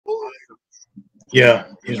Yeah,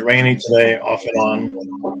 he's rainy today, off and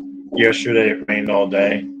on. Yesterday it rained all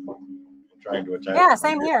day. I'm trying to attack. Yeah,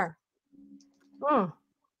 same here.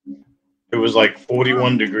 It was like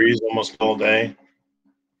 41 degrees almost all day.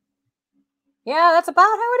 Yeah, that's about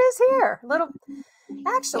how it is here.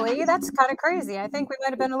 Actually, that's kind of crazy. I think we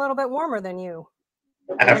might have been a little bit warmer than you.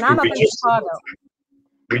 And I'm up in Chicago.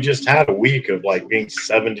 We just had a week of like being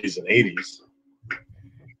 70s and 80s.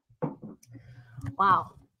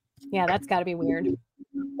 Wow. Yeah, that's got to be weird.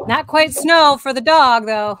 Not quite snow for the dog,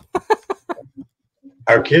 though.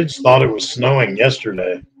 Our kids thought it was snowing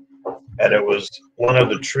yesterday, and it was one of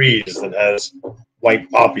the trees that has white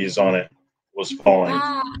poppies on it was falling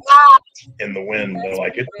in the wind. They're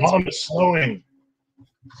like, Mom, it's snowing.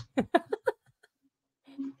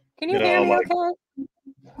 Can you hear me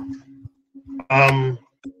okay?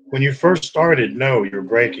 When you first started, no, you were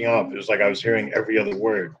breaking up. It was like I was hearing every other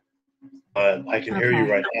word. But I can hear you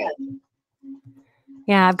right now.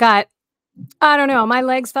 Yeah, I don't know. My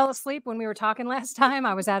legs fell asleep when we were talking last time.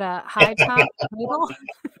 I was at a high top table.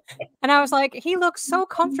 And I was like, he looks so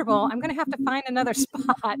comfortable. I'm going to have to find another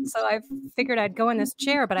spot. So I figured I'd go in this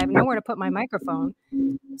chair, but I have nowhere to put my microphone.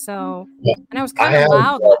 So, and I was kind of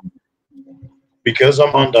loud. Because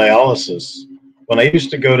I'm on dialysis, when I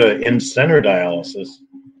used to go to in-center dialysis,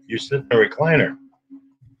 you sit in a recliner.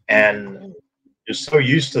 And you're so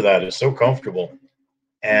used to that. It's so comfortable.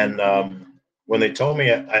 And when they told me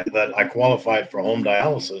that I qualified for home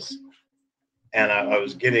dialysis and I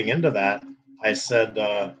was getting into that, I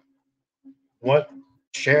said, what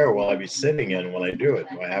chair will I be sitting in when I do it?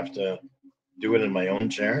 Do I have to do it in my own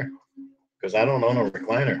chair? Because I don't own a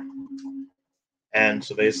recliner. And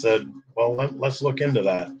so they said, well, let's look into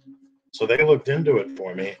that. So they looked into it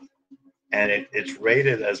for me, and it's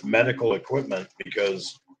rated as medical equipment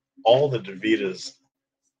because all the DaVitas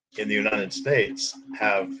in the United States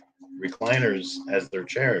have recliners as their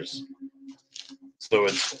chairs. So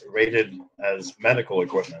it's rated as medical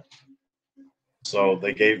equipment. So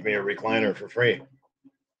they gave me a recliner for free.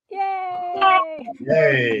 Yay!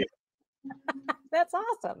 Yay! That's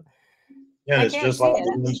awesome. Yeah, it's just like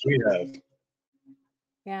the ones we have.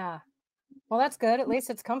 Yeah. Well, that's good. At least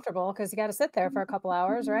it's comfortable because you got to sit there for a couple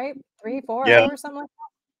hours, right? 3, 4 hours, something like that.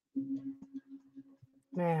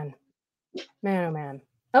 Man, oh man.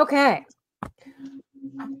 Okay.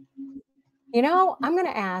 You know, I'm going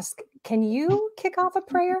to ask, can you kick off a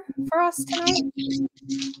prayer for us tonight?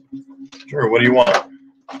 Sure. What do you want?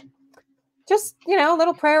 Just, a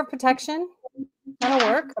little prayer of protection. That'll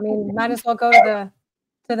work. I mean, might as well go to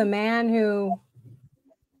the man who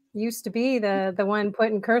used to be the one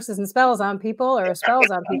putting curses and spells on people, or spells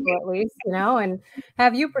on people at least, and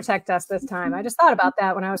have you protect us this time. I just thought about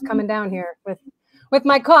that when I was coming down here with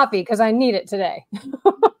my coffee because I need it today.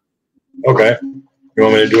 Okay. You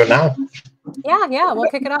want me to do it now? Yeah. We'll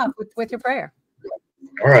kick it off with your prayer.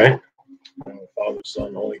 All right. Father,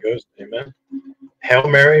 Son, Holy Ghost. Amen. Hail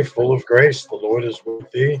Mary, full of grace, the Lord is with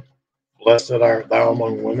thee. Blessed art thou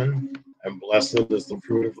among women, and blessed is the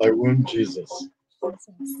fruit of thy womb, Jesus.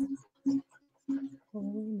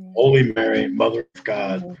 Holy Mary, Mother of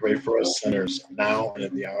God, pray for us sinners, now and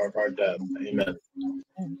at the hour of our death. Amen.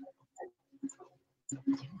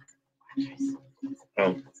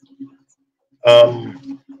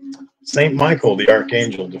 Saint Michael, the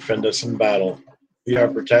Archangel, defend us in battle. Be our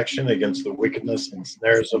protection against the wickedness and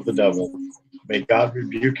snares of the devil. May God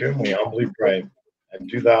rebuke him, we humbly pray. And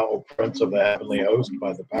do thou, O Prince of the heavenly host,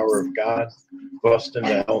 by the power of God, thrust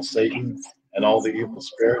into hell Satan and all the evil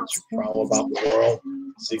spirits who prowl about the world,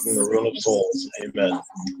 seeking the ruin of souls. Amen.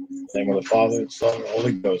 In the name of the Father, the Son, and the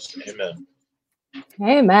Holy Ghost. Amen.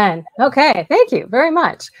 Amen. Okay, thank you very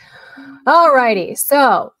much. All righty.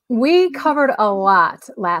 So we covered a lot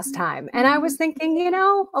last time, and I was thinking,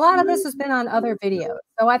 a lot of this has been on other videos.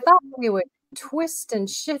 So I thought we would twist and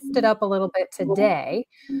shift it up a little bit today.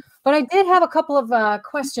 But I did have a couple of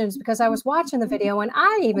questions because I was watching the video and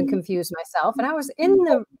I even confused myself, and I was in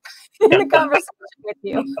the conversation with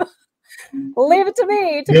you. Leave it to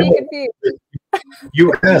me to be confused.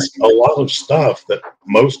 You ask a lot of stuff that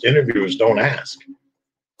most interviewers don't ask.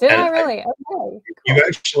 Did I really? Okay.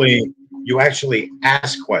 You actually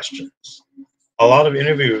ask questions. A lot of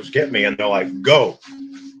interviewers get me and they're like, "Go,"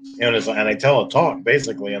 and I tell a talk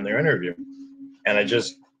basically in their interview, and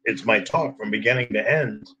it's my talk from beginning to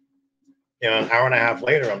end. An hour and a half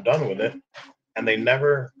later, I'm done with it, and they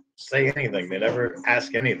never say anything. They never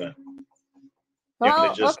ask anything. Well,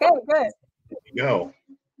 they just, okay, good. Go.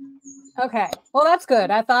 Okay, well, that's good.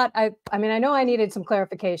 I thought I know I needed some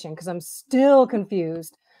clarification because I'm still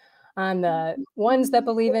confused on the ones that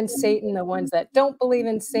believe in Satan, the ones that don't believe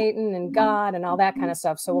in Satan and God and all that kind of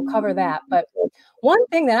stuff. So we'll cover that. But one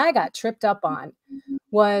thing that I got tripped up on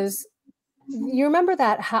was, you remember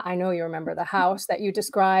that? I know you remember the house that you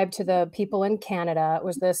described to the people in Canada. It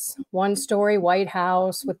was this one-story white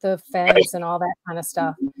house with the fence and all that kind of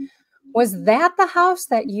stuff. Was that the house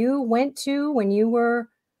that you went to when you were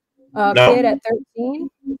a kid at 13?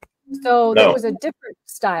 So that was a different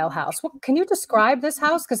style house. What, can you describe this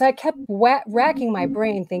house? Because I kept racking my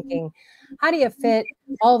brain thinking, how do you fit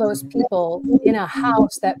all those people in a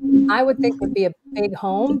house that I would think would be a big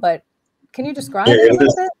home? But can you describe it a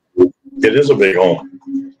little bit? It is a big home.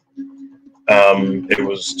 It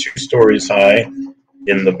was 2 stories high.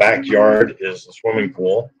 In the backyard is a swimming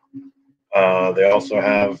pool. They also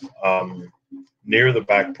have, near the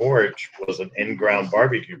back porch was an in-ground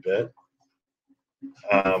barbecue pit.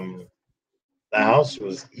 The house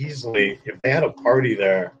was easily, if they had a party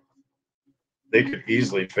there, they could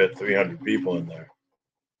easily fit 300 people in there.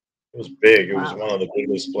 It was big. It was one of the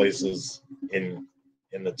biggest places in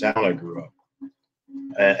the town I grew up.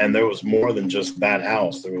 And there was more than just that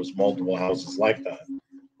house. There was multiple houses like that.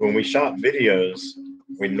 When we shot videos,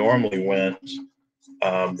 we normally went,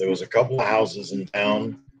 there was a couple of houses in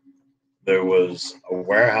town. There was a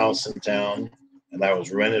warehouse in town, and that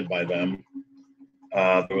was rented by them.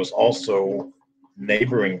 There was also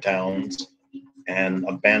neighboring towns and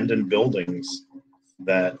abandoned buildings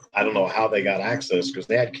that I don't know how they got access, because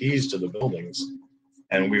they had keys to the buildings,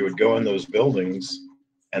 and we would go in those buildings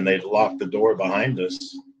and they'd lock the door behind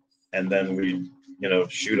us, and then we'd,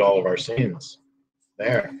 shoot all of our scenes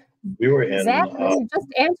there. We were in. Zachary, you just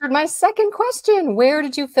answered my second question. Where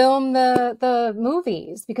did you film the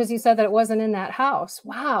movies? Because you said that it wasn't in that house.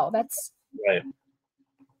 Wow, that's right.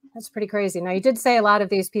 That's pretty crazy. Now, you did say a lot of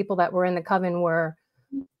these people that were in the coven were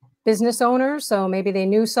business owners, so maybe they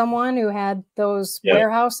knew someone who had those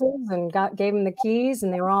warehouses and gave them the keys,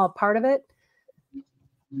 and they were all a part of it.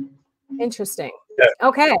 Interesting. Yeah.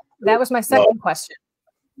 Okay, that was my second question.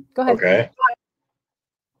 Go ahead. Okay.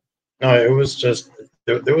 No, it was just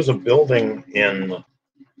there was a building in,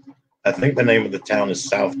 I think the name of the town is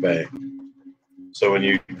South Bay. So when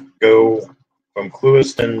you go from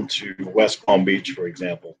Clewiston to West Palm Beach, for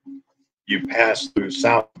example, you pass through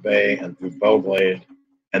South Bay and through Belglade,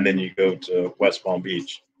 and then you go to West Palm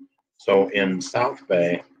Beach. So in South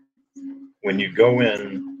Bay, when you go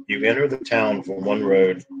in, you enter the town from one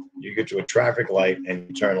road, you get to a traffic light and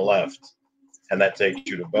you turn left, and that takes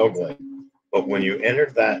you to Belglade. But when you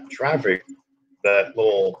enter that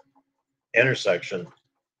little intersection,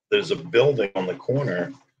 there's a building on the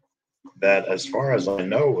corner that, as far as I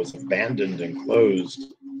know, was abandoned and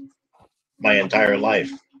closed my entire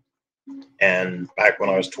life. And back when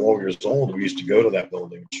I was 12 years old, we used to go to that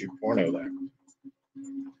building and shoot porno there.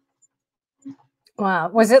 Wow.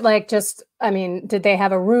 Was it like just, did they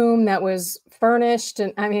have a room that was furnished?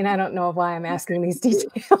 And I don't know why I'm asking these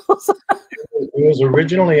details. It was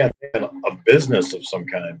originally a business of some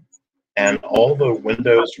kind, and all the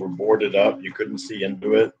windows were boarded up. You couldn't see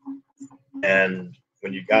into it. And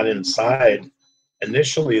when you got inside,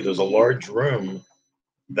 initially there's a large room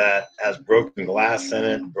that has broken glass in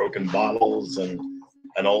it, broken bottles, and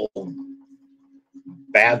an old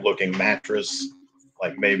bad looking mattress,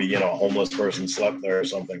 like maybe, a homeless person slept there or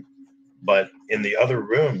something. But in the other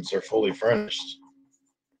rooms, they're fully furnished.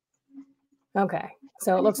 Okay.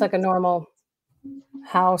 So it looks like a normal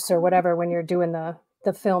house or whatever when you're doing the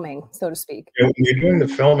filming, so to speak. When you're doing the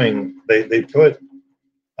filming, they put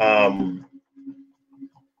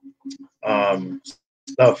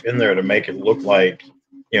stuff in there to make it look like,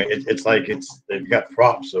 they've got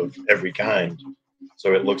props of every kind.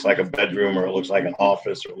 So it looks like a bedroom, or it looks like an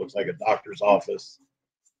office, or it looks like a doctor's office,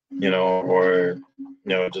 or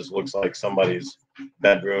it just looks like somebody's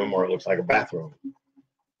bedroom, or it looks like a bathroom.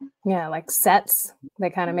 Yeah, like sets. They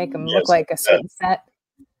kind of make them look like a certain set.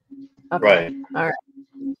 Okay. Right. All right.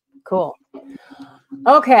 Cool.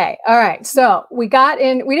 Okay. All right. So we got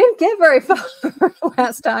in, we didn't get very far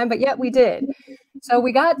last time, but yet we did. So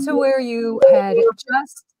we got to where you had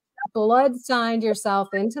just blood signed yourself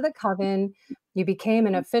into the coven. You became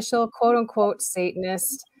an official, quote unquote,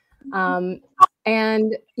 Satanist.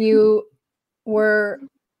 And you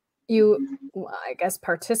I guess,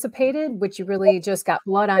 participated, which you really just got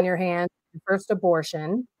blood on your hands, first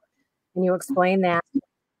abortion. And you explained that.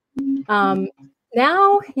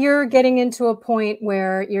 Now you're getting into a point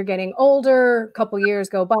where you're getting older, a couple years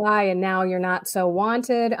go by, and now you're not so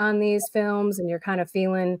wanted on these films, and you're kind of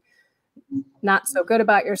feeling not so good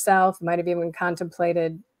about yourself. You might have even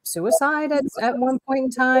contemplated suicide at one point in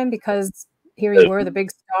time, because here you were, the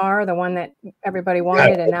big star, the one that everybody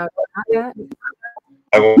wanted, and now you're not that?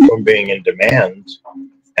 I went from being in demand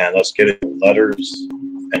and us getting letters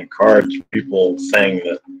and cards, people saying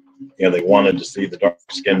that, you know, they wanted to see the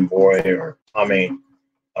dark-skinned boy or Tommy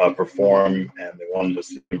perform, and they wanted to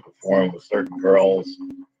see him perform with certain girls,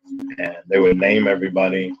 and they would name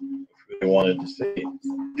everybody who they wanted to see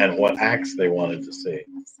and what acts they wanted to see.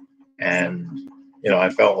 And, you know, I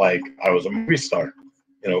felt like I was a movie star.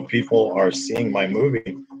 You know, people are seeing my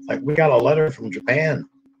movie. Like, we got a letter from Japan,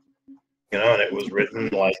 you know, and it was written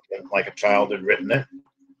like a child had written it.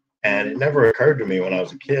 And it never occurred to me when I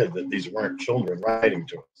was a kid that these weren't children writing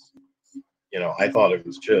to us. You know, I thought it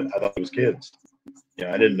was kids. You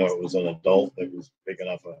know, I didn't know it was an adult that was picking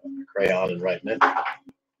up a crayon and writing it.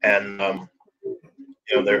 And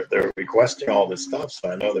you know, they're requesting all this stuff,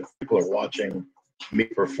 so I know that people are watching me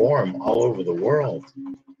perform all over the world.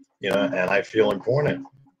 You know, and I feel important.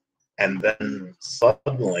 And then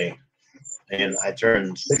suddenly, and I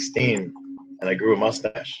turned 16, and I grew a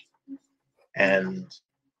mustache, and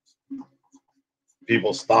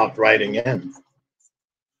people stopped writing in.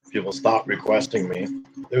 People stopped requesting me.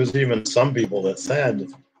 There was even some people that said,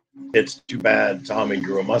 "It's too bad Tommy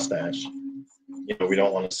grew a mustache. You know, we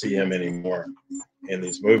don't want to see him anymore in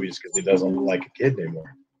these movies because he doesn't look like a kid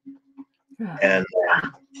anymore." And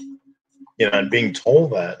you know, and being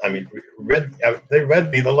told that, I mean, they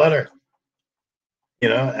read me the letter. You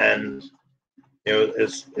know, and you know,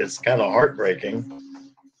 it's kind of heartbreaking.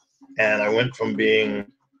 And I went from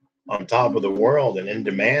being on top of the world and in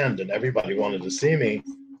demand, and everybody wanted to see me,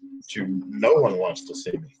 to no one wants to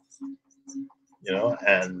see me. You know,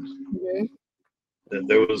 and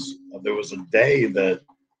there was a day that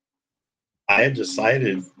I had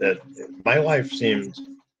decided that my life seemed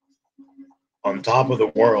on top of the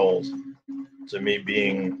world to me,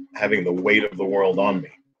 having the weight of the world on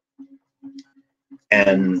me.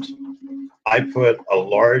 And I put a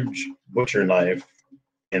large butcher knife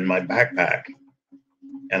in my backpack,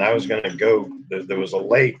 and I was going to go. There was a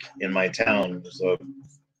lake in my town.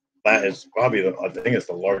 That is probably, I think it's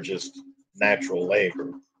the largest natural lake,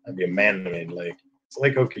 or maybe a man-made lake. It's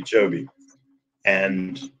Lake Okeechobee.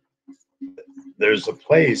 And there's a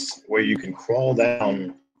place where you can crawl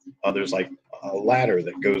down. There's like a ladder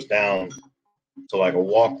that goes down to like a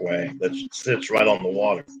walkway that sits right on the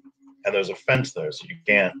water. And there's a fence there, so you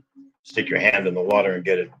can't stick your hand in the water and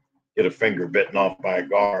get a finger bitten off by a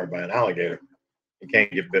gar or by an alligator. You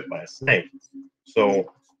can't get bit by a snake.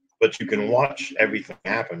 So, but you can watch everything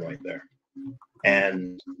happen right there.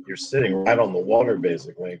 And you're sitting right on the water,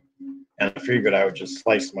 basically. And I figured I would just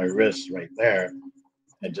slice my wrist right there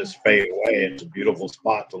and just fade away. It's a beautiful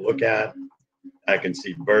spot to look at. I can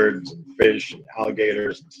see birds and fish and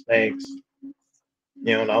alligators and snakes, you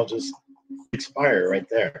know, and I'll just expire right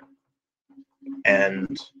there.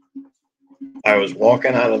 And I was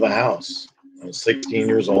walking out of the house. I was 16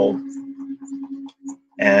 years old,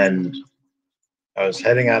 and I was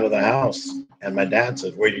heading out of the house, and my dad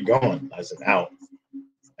said, "Where you going?" I said, "Out."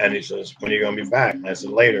 And he says, "When are you going to be back?" And I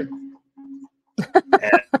said, "Later."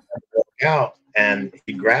 And I walk out, and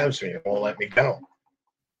he grabs me and won't let me go.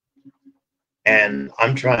 And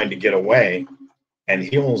I'm trying to get away, and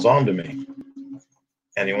he holds on to me,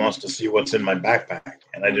 and he wants to see what's in my backpack.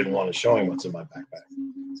 And I didn't want to show him what's in my backpack.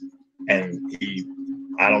 And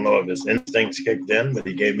I don't know if his instincts kicked in, but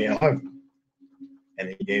he gave me a hug. And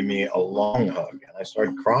he gave me a long hug, and I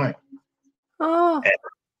started crying. Oh.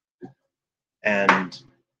 And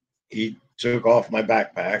he took off my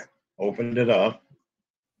backpack, opened it up,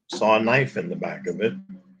 saw a knife in the back of it,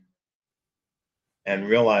 and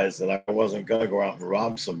realized that I wasn't going to go out and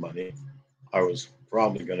rob somebody. I was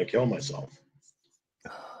probably going to kill myself.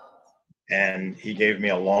 And he gave me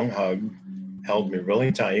a long hug, held me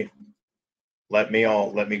really tight, let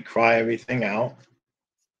me cry everything out.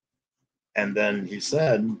 And then he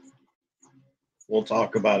said, "We'll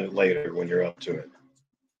talk about it later when you're up to it."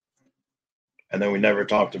 And then we never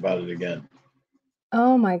talked about it again.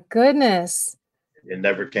 Oh my goodness. It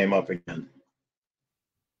never came up again.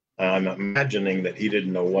 I'm imagining that he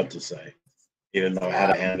didn't know what to say. He didn't know how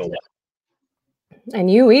to handle it. And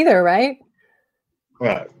you either, right?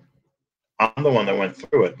 Well, I'm the one that went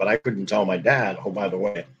through it, but I couldn't tell my dad, "Oh, by the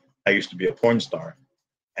way, I used to be a porn star,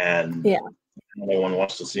 and no one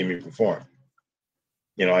wants to see me perform."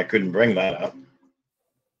 You know, I couldn't bring that up.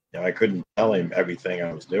 You know, I couldn't tell him everything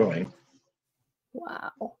I was doing.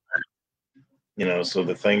 Wow. You know, so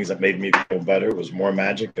the things that made me feel better was more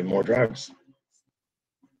magic and more drugs.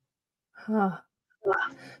 Huh.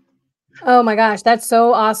 Oh my gosh, that's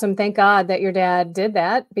so awesome. Thank God that your dad did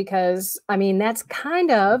that, because I mean, that's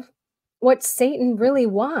kind of what Satan really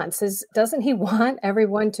wants is, doesn't he want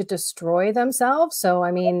everyone to destroy themselves? So,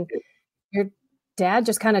 I mean, your dad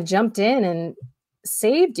just kind of jumped in and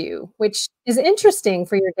saved you, which is interesting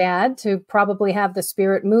for your dad to probably have the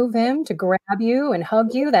Spirit move him to grab you and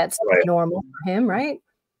hug you. That's Right. normal for him, right?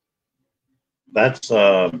 That's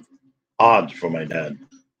odd for my dad.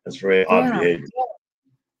 That's very odd Yeah. behavior.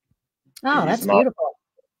 Oh, that's beautiful.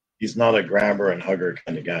 He's not a grabber and hugger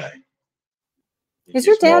kind of guy. Is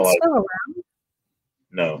your He's more dad like, still around?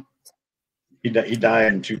 no, he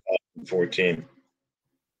died in 2014.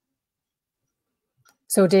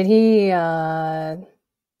 So did he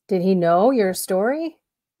know your story?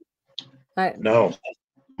 No,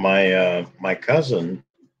 my cousin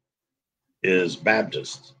is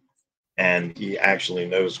Baptist, and he actually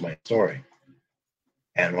knows my story.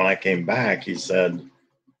 And when I came back, he said,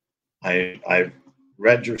 I've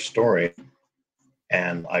read your story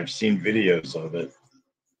and I've seen videos of it.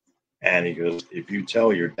 And he goes, if you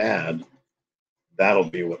tell your dad, that'll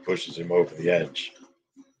be what pushes him over the edge.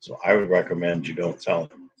 So I would recommend you don't tell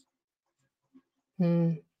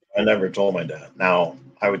him. I never told my dad. Now,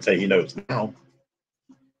 I would say he knows now.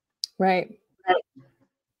 Right.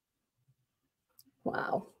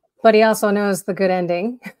 Wow. But he also knows the good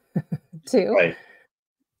ending too. Right.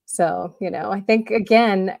 So, I think,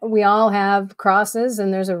 again, we all have crosses,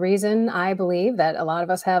 and there's a reason, I believe, that a lot of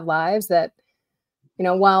us have lives that,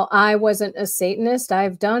 while I wasn't a Satanist,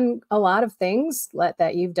 I've done a lot of things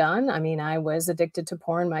that you've done. I mean, I was addicted to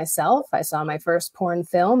porn myself. I saw my first porn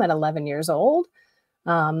film at 11 years old.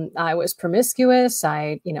 I was promiscuous.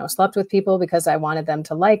 I, slept with people because I wanted them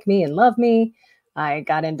to like me and love me. I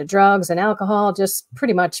got into drugs and alcohol, just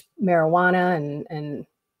pretty much marijuana and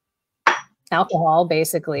alcohol,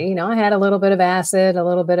 basically. I had a little bit of acid,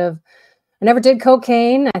 I never did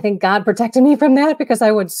cocaine. I think God protected me from that because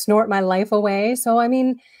I would snort my life away. So, I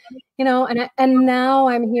mean, and now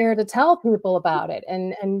I'm here to tell people about it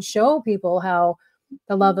and show people how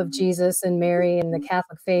the love of Jesus and Mary and the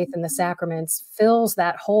Catholic faith and the sacraments fills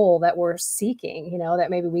that hole that we're seeking, that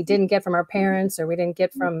maybe we didn't get from our parents or we didn't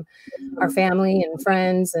get from our family and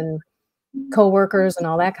friends and coworkers and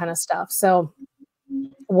all that kind of stuff. So,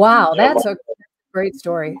 wow, that's a great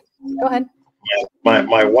story. Go ahead.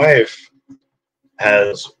 My wife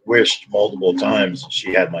has wished multiple times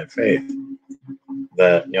she had my faith.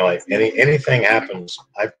 That like anything happens,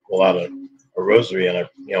 I pull out a rosary and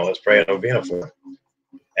let's pray a novena for her.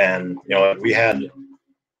 And we had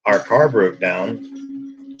our car broke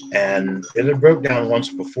down, and it had broke down once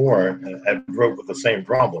before, and it broke with the same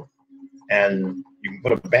problem. And you can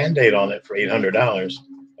put a Band-Aid on it for $800,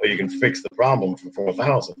 or you can fix the problem for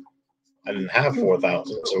 $4,000. I didn't have $4,000,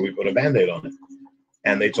 so we put a Band-Aid on it.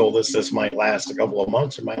 And they told us this might last a couple of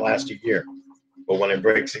months, it might last a year. But when it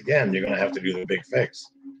breaks again, you're going to have to do the big fix.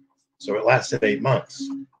 So it lasted 8 months.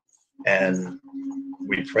 And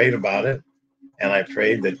we prayed about it. And I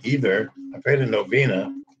prayed a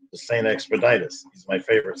novena to Saint Expeditius. He's my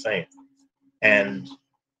favorite saint. And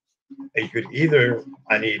I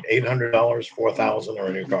need $800, $4,000, or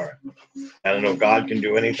a new car. I don't know, God can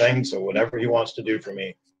do anything. So whatever he wants to do for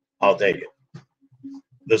me, I'll take it.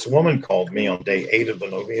 This woman called me on day 8 of the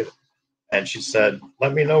novena, and she said,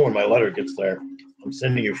 let me know when my letter gets there. I'm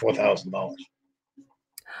sending you $4,000.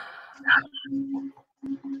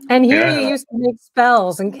 And here you used to make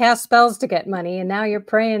spells and cast spells to get money, and now you're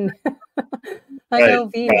praying a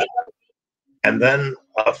novena. Right. And then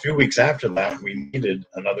a few weeks after that, we needed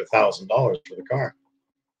another $1,000 for the car.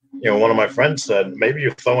 One of my friends said, maybe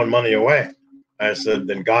you're throwing money away. I said,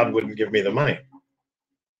 then God wouldn't give me the money.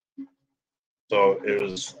 So it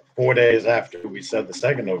was 4 days after we said the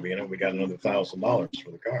second novena, we got another $1,000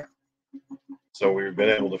 for the car. So we've been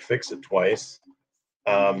able to fix it twice.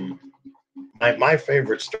 My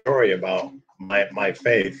favorite story about my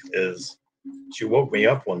faith is she woke me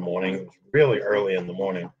up one morning, it was really early in the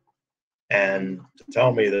morning, and to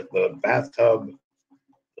tell me that the bathtub,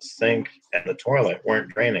 the sink, and the toilet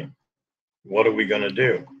weren't draining. What are we going to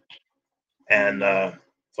do? And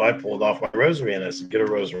so I pulled off my rosary and I said, get a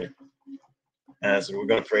rosary. And I said, we're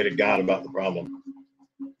going to pray to God about the problem.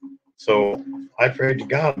 So I prayed to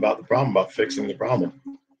God about the problem, about fixing the problem.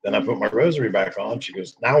 Then I put my rosary back on. She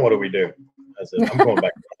goes, now what do we do? I said, I'm going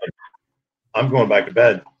back to bed. I'm going back to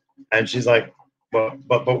bed. And she's like,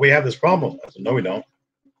 but we have this problem. I said, no, we don't.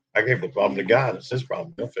 I gave the problem to God. It's his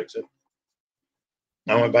problem. He'll fix it.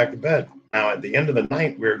 I went back to bed. Now, at the end of the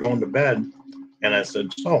night, we were going to bed. And I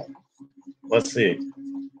said, so let's see.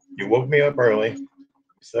 You woke me up early. You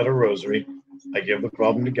said a rosary. I gave the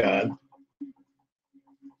problem to God.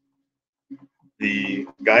 The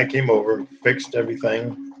guy came over, fixed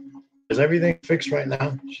everything. is everything fixed right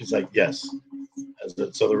now? She's like, yes. I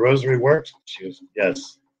said, so the rosary works? She goes,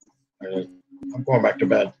 yes. I said, I'm going back to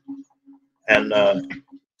bed. And,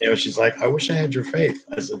 she's like, I wish I had your faith.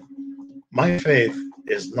 I said, my faith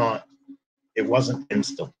is not, it wasn't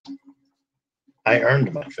instant. I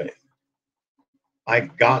earned my faith. I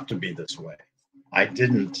got to be this way. I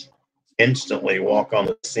didn't instantly walk on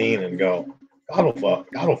the scene and go, God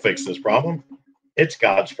will fix this problem. It's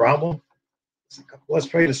God's problem. Let's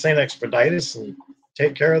pray to Saint Expeditius and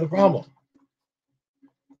take care of the problem.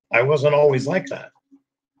 I wasn't always like that.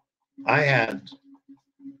 I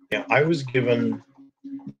was given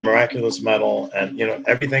miraculous medal and,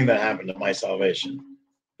 everything that happened to my salvation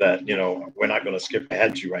that, we're not going to skip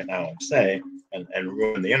ahead to right now and say and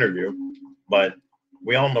ruin the interview, but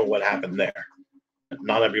we all know what happened there.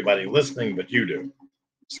 Not everybody listening, but you do.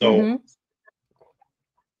 So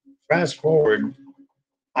fast forward,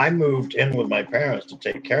 I moved in with my parents to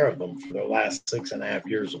take care of them for their last 6.5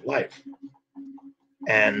 years of life.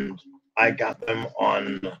 And I got them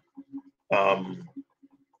on,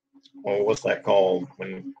 what's that called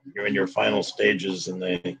when you're in your final stages in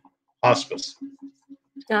the hospice?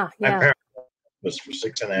 My parents was for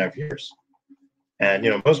 6.5 years. And,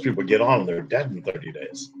 most people get on and they're dead in 30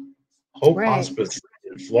 days. Hope Hospice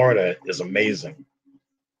in Florida is amazing.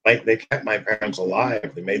 Like, they kept my parents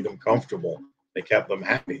alive. They made them comfortable. They kept them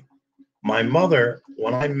happy. My mother,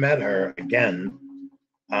 when I met her again,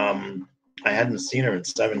 I hadn't seen her in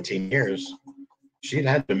 17 years. She'd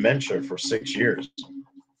had dementia for 6 years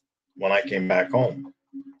when I came back home.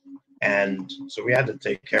 And so we had to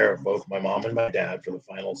take care of both my mom and my dad for the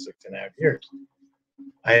final 6.5 years.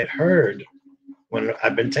 I had heard, when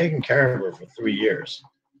I've been taking care of her for 3 years,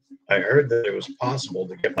 I heard that it was possible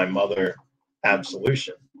to get my mother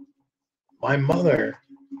absolution. My mother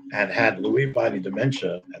had had Lewy body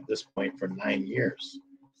dementia at this point for 9 years.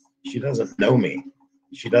 She doesn't know me.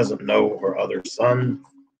 She doesn't know her other son.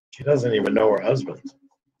 She doesn't even know her husband.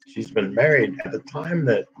 She's been married. At the time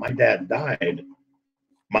that my dad died,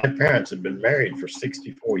 my parents had been married for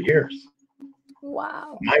 64 years.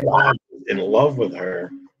 Wow. My dad was in love with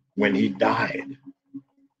her when he died.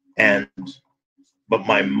 But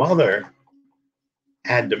my mother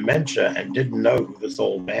had dementia and didn't know who this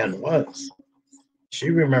old man was. She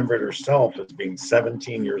remembered herself as being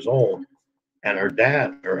 17 years old, and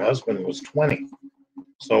her husband, was 20.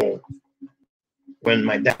 So when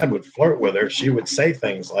my dad would flirt with her, she would say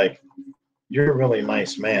things like, "You're a really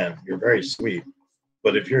nice man. You're very sweet.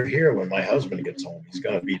 But if you're here when my husband gets home, he's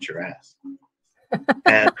going to beat your ass."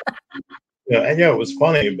 And, it was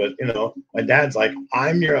funny, but, my dad's like,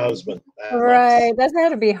 "I'm your husband." Right. That's got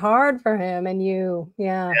to be hard for him and you.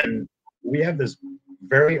 Yeah. And we have this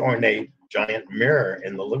very ornate giant mirror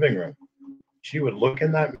in the living room. She would look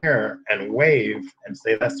in that mirror and wave and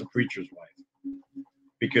say, "That's the preacher's wife."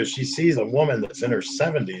 Because she sees a woman that's in her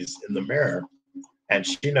 70s in the mirror, and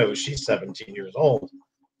she knows she's 17 years old.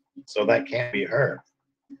 So that can't be her.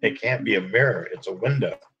 It can't be a mirror. It's a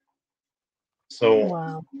window. So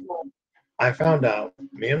wow. I found out,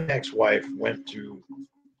 me and my ex-wife went to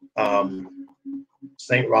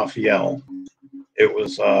St. Raphael. It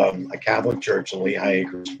was a Catholic church in Lehigh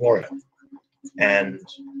Acres, Florida. And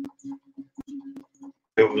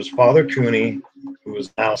it was Father Cooney, who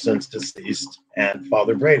is now since deceased, and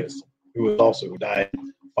Father Bradis, who died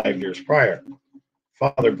 5 years prior.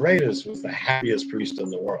 Father Bradis was the happiest priest in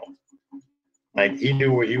the world. Like, he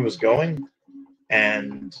knew where he was going,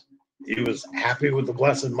 and he was happy with the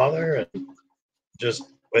Blessed Mother, and just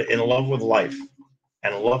in love with life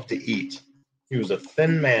and loved to eat. He was a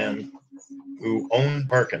thin man who owned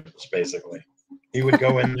Perkins, basically. He would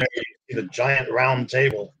go in there, see the giant round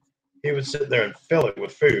table. He would sit there and fill it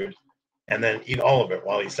with food and then eat all of it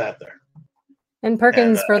while he sat there. And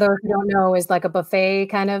Perkins, for those who don't know, is like a buffet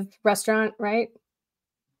kind of restaurant, right?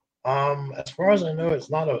 As far as I know, it's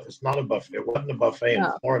not a buffet. It wasn't a buffet in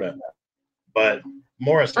Florida, but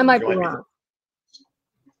Morrison's. I might be wrong.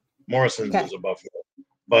 Morrison's is a buffet,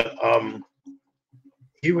 but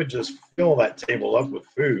he would just fill that table up with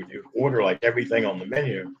food. You'd order like everything on the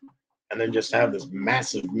menu, and then just have this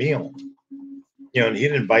massive meal. And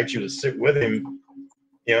he'd invite you to sit with him.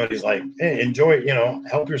 And he's like, "Hey, enjoy.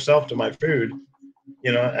 Help yourself to my food."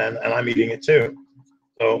 And I'm eating it too.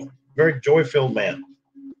 So very joy-filled man.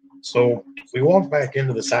 So we walked back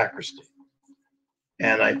into the sacristy,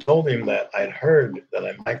 and I told him that I'd heard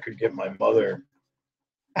that I could get my mother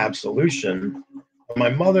absolution. My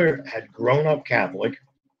mother had grown up Catholic,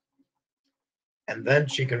 and then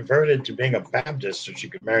she converted to being a Baptist so she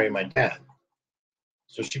could marry my dad.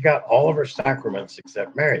 So she got all of her sacraments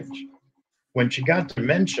except marriage. When she got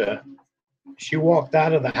dementia, she walked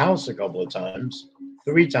out of the house a couple of times,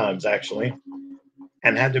 3 times actually,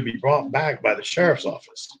 and had to be brought back by the sheriff's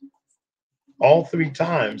office. All 3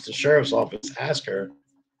 times, the sheriff's office asked her,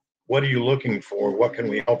 "What are you looking for? What can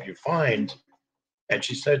we help you find?" And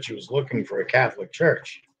she said she was looking for a Catholic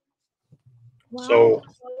church. Wow. So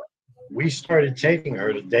we started taking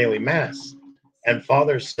her to daily mass. And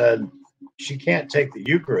Father said she can't take the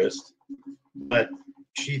Eucharist, but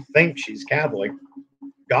she thinks she's Catholic.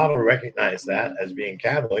 God will recognize that as being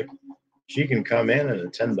Catholic. She can come in and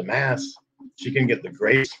attend the mass. She can get the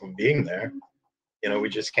grace from being there. You know, we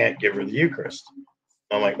just can't give her the Eucharist.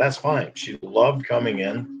 I'm like, that's fine. She loved coming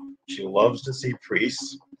in. She loves to see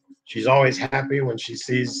priests. She's always happy when she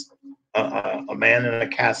sees a man in a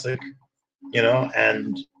cassock, you know,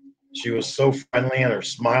 and she was so friendly and her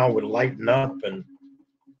smile would lighten up. And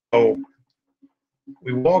so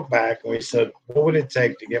we walked back and we said, what would it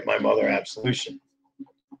take to get my mother absolution?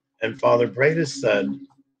 And Father Bradis said,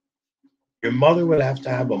 your mother would have to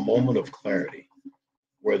have a moment of clarity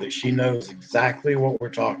where she knows exactly what we're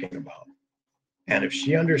talking about. And if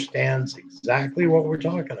she understands exactly what we're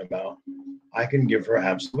talking about, I can give her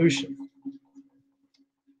absolution.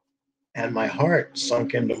 And my heart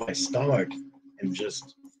sunk into my stomach and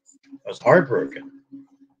just I was heartbroken.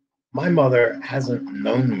 My mother hasn't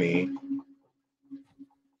known me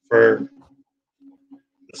for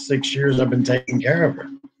the 6 years I've been taking care of her.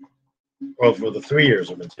 Well, for the 3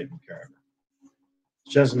 years I've been taking care of her.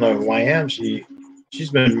 She doesn't know who I am. She's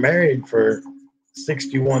been married for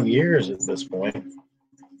 61 years at this point.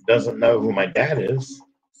 Doesn't know who my dad is.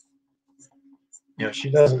 You know, she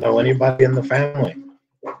doesn't know anybody in the family.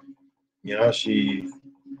 You know, she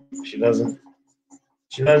doesn't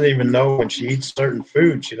even know when she eats certain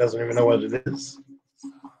food. She doesn't even know what it is.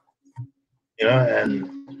 You know, and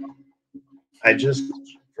I just,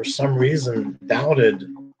 for some reason, doubted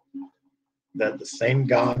that the same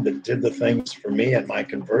God that did the things for me at my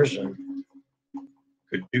conversion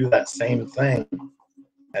could do that same thing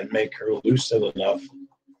and make her lucid enough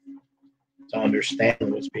to understand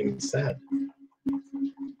what's being said.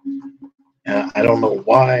 And I don't know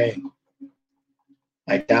why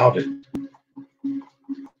I doubted,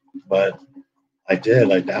 but I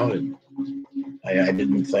did. I doubted. I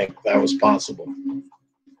didn't think that was possible.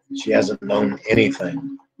 She hasn't known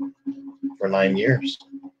anything for 9 years.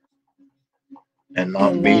 And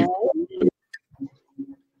not me.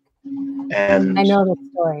 And I know the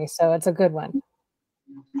story, so it's a good one.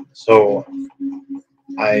 So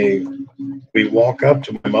we walk up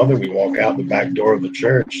to my mother, we walk out the back door of the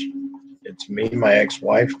church. It's me, my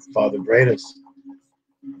ex-wife, Father Bradis.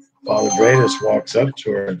 Father Bradis walks up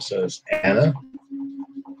to her and says, Anna,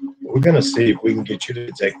 we're going to see if we can get you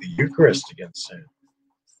to take the Eucharist again soon.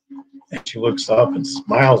 And she looks up and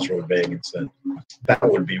smiles real big and said, that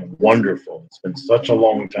would be wonderful. It's been such a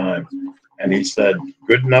long time. And he said,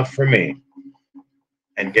 good enough for me,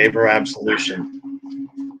 and gave her absolution.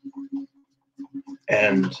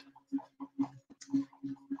 And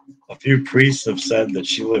a few priests have said that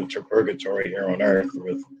she lived her purgatory here on earth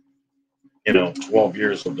with, 12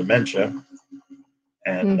 years of dementia.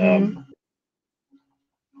 And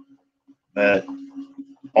that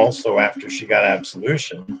also after she got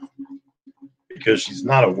absolution, because she's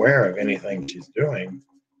not aware of anything she's doing,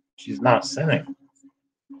 she's not sinning.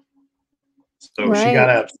 So she got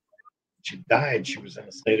absolution. She died. She was in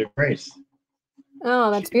a state of grace.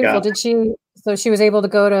 Oh, that's beautiful. So she was able to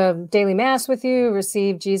go to daily mass with you,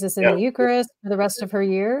 receive Jesus in the Eucharist for the rest of her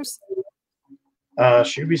years?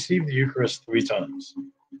 She received the Eucharist 3 times.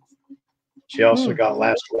 She also got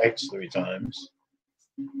last rites 3 times.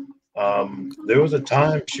 There was a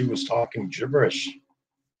time she was talking gibberish,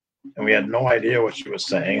 and we had no idea what she was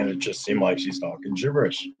saying, and it just seemed like she's talking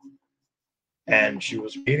gibberish. And she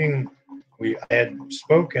was meeting, I had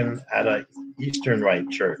spoken at an Eastern Rite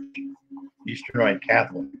church, Eastern Rite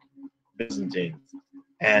Catholic, Byzantine.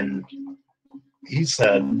 And he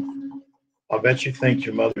said, I'll bet you think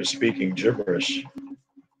your mother is speaking gibberish.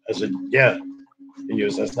 I said, yeah. He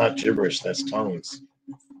goes, that's not gibberish, that's tongues.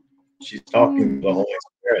 She's talking to the Holy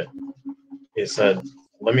Spirit. He said,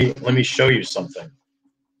 let me show you something.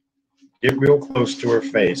 Get real close to her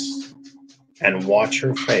face and watch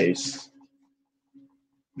her face.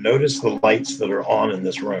 Notice the lights that are on in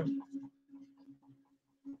this room.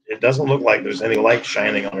 It doesn't look like there's any light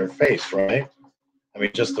shining on her face, right? I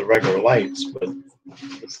mean, just the regular lights, but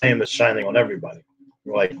the same that's shining on everybody.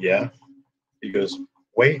 We're like, yeah. He goes,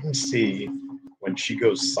 wait and see when she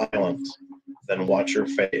goes silent, then watch her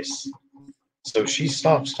face. So she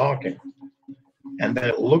stops talking, and then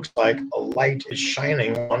it looks like a light is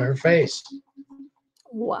shining on her face.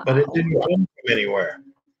 Wow. But it didn't come from anywhere.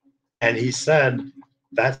 And he said,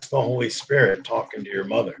 that's the Holy Spirit talking to your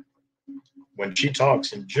mother. When she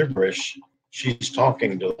talks in gibberish, she's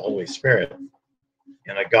talking to the Holy Spirit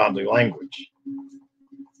in a godly language.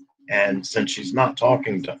 And since she's not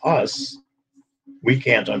talking to us, we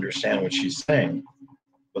can't understand what she's saying,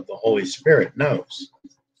 but the Holy Spirit knows.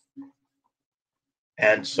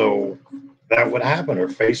 And so that would happen. Her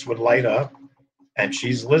face would light up and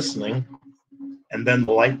she's listening. And then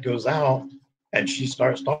the light goes out and she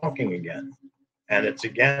starts talking again. And it's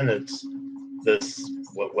this,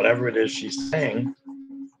 whatever it is she's saying,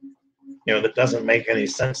 that doesn't make any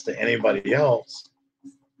sense to anybody else.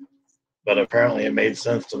 But apparently it made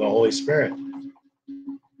sense to the Holy Spirit.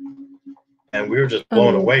 And we were just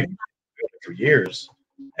blown away for years.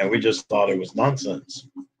 And we just thought it was nonsense.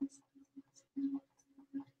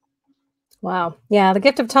 Wow. Yeah, the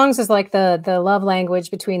gift of tongues is like the love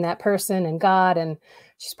language between that person and God. And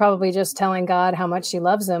she's probably just telling God how much she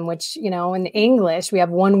loves him, which, in English, we have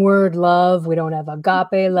one word, love. We don't have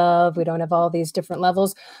agape love. We don't have all these different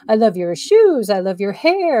levels. I love your shoes. I love your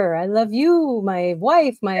hair. I love you, my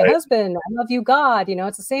wife, my husband. I love you, God.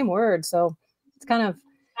 It's the same word. So it's kind of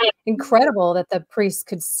incredible that the priest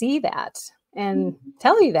could see that and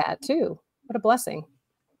tell you that too. What a blessing.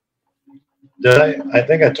 I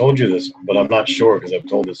think I told you this, but I'm not sure because I've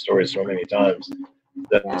told this story so many times.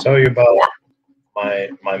 Did I tell you about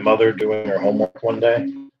my mother doing her homework one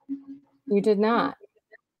day? You did not.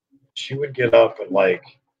 She would get up at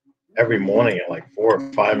every morning at 4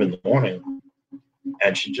 or 5 in the morning,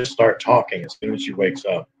 and she'd just start talking as soon as she wakes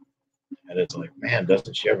up. And it's like, man,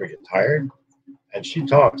 doesn't she ever get tired? And she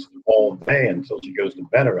talks all day until she goes to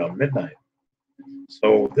bed around midnight.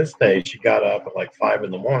 So this day she got up at 5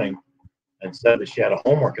 in the morning and said that she had a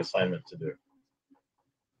homework assignment to do.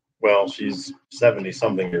 Well, she's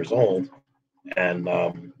 70-something years old, and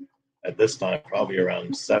at this time, probably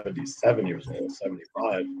around 77 years old,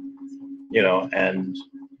 75, and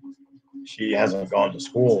she hasn't gone to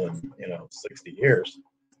school in, 60 years.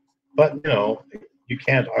 But, you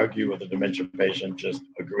can't argue with a dementia patient, just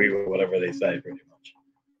agree with whatever they say, pretty much.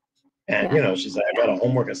 And, she said, I got a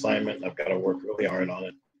homework assignment, I've got to work really hard on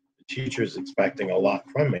it. The teacher's expecting a lot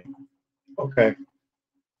from me. Okay.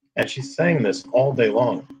 And she's saying this all day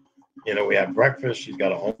long. We have breakfast, she's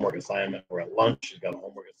got a homework assignment. We're at lunch, she's got a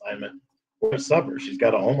homework assignment. We're at supper, she's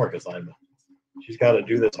got a homework assignment. She's got to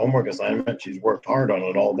do this homework assignment. She's worked hard on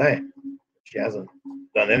it all day. She hasn't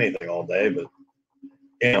done anything all day, but,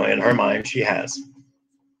 in her mind, she has.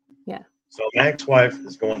 Yeah. So my ex-wife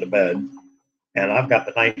is going to bed, and I've got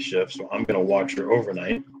the night shift, so I'm going to watch her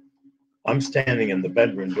overnight. I'm standing in the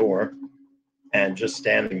bedroom door, and just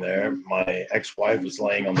standing there, my ex-wife is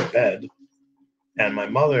laying on the bed, and my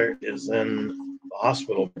mother is in the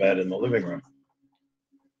hospital bed in the living room.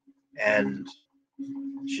 And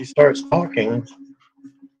she starts talking.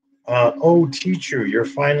 Oh, teacher, you're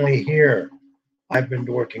finally here. I've been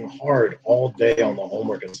working hard all day on the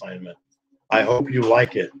homework assignment. I hope you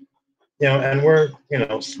like it. And we're,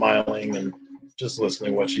 smiling and just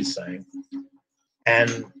listening to what she's saying.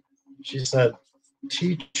 And she said,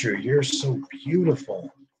 teacher, you're so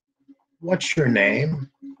beautiful. What's your name?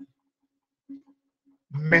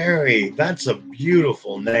 Mary. That's a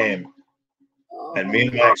beautiful name. And me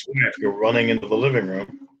and my ex-wife go running into the living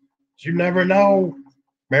room. You never know.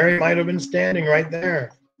 Mary might have been standing right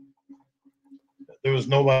there. There was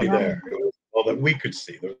nobody there. It was all that we could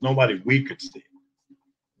see. There was nobody we could see.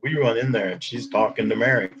 We run in there and she's talking to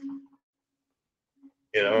Mary.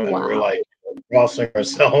 And we're crossing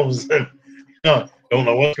ourselves and don't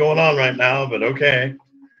know what's going on right now, but okay.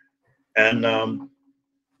 And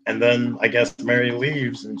then I guess Mary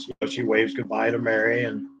leaves and she waves goodbye to Mary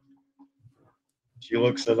and she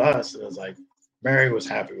looks at us and is like, Mary was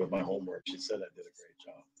happy with my homework. She said I did a great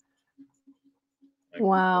job.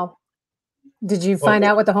 Wow. Did you find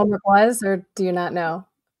out what the homework was, or do you not know?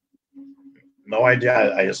 No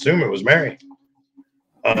idea. I assume it was Mary.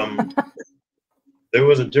 There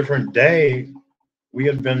was a different day. We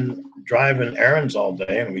had been driving errands all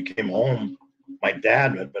day and we came home. My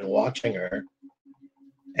dad had been watching her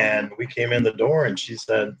and we came in the door and she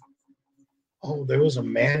said, oh, there was a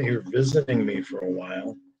man here visiting me for a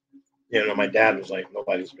while. My dad was like,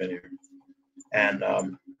 nobody's been here. And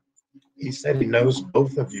he said he knows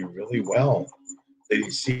both of you really well, that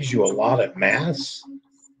he sees you a lot at Mass,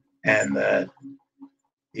 and that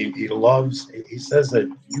he says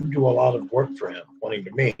that you do a lot of work for him, pointing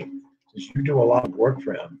to me, says you do a lot of work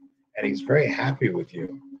for him, and he's very happy with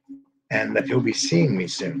you, and that he'll be seeing me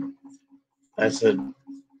soon. I said,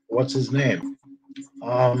 what's his name?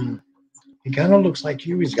 He kind of looks like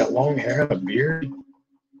you. He's got long hair and a beard.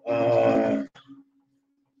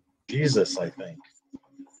 Jesus, I think.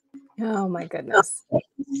 Oh my goodness.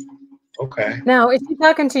 Okay. Now, is he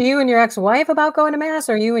talking to you and your ex-wife about going to mass,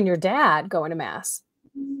 or you and your dad going to mass?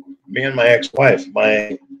 Me and my ex-wife.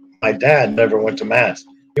 My dad never went to mass.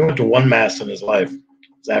 He went to one mass in his life.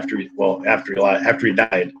 It's after he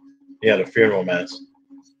died, he had a funeral mass.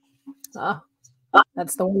 Oh,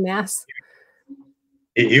 that's the one mass.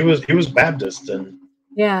 He was Baptist, and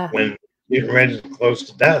Yeah. when getting ready to close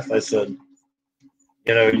to death, I said,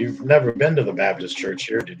 you know, you've never been to the Baptist church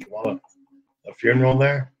here. Did you want a funeral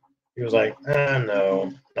there? He was like,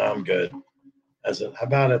 no, I'm good. I said, how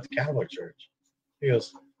about at the Catholic church? He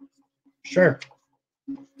goes, sure,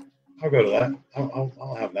 I'll go to that.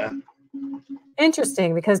 I'll have that.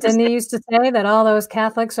 Interesting, because didn't he used to say that all those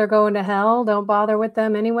Catholics are going to hell? Don't bother with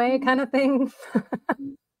them anyway, kind of thing?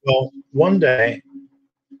 Well, one day,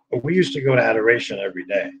 we used to go to adoration every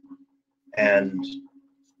day. And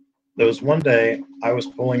there was one day I was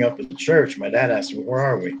pulling up at the church. My dad asked me, where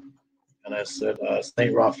are we? And I said,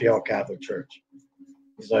 St. Raphael Catholic Church.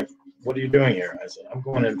 He's like, what are you doing here? I said, I'm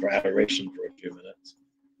going in for adoration for a few minutes.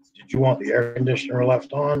 Did you want the air conditioner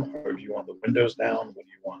left on, or do you want the windows down? What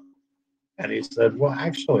do you want? And he said, well,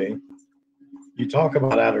 actually, you talk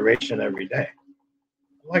about adoration every day.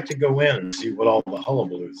 I'd like to go in and see what all the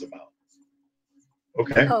hullabaloo is about.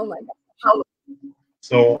 Okay. Oh my God.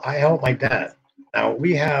 So I helped my dad. Now,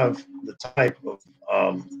 we have the type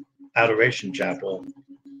of adoration chapel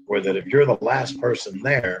where that if you're the last person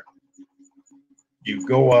there, you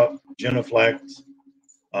go up, genuflect,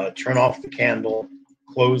 turn off the candle,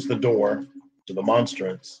 close the door to the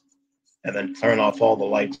monstrance, and then turn off all the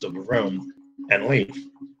lights of the room and leave.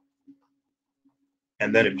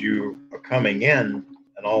 And then if you are coming in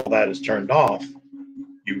and all that is turned off,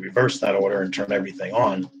 you reverse that order and turn everything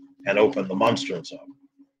on and open the monstrance up.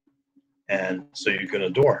 And so you can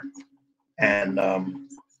adore. And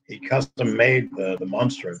he custom made the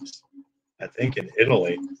monstrance, I think in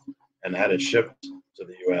Italy, and had it shipped to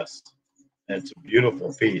the US. And it's a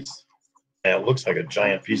beautiful piece. And it looks like a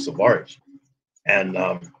giant piece of art. And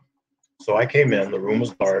so I came in, the room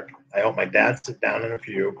was dark. I helped my dad sit down in a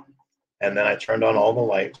pew. And then I turned on all the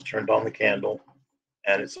lights, turned on the candle,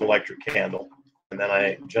 and it's an electric candle. And then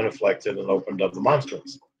I genuflected and opened up the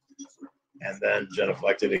monstrance. And then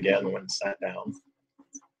genuflected again, went and sat down.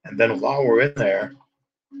 And then while we're in there,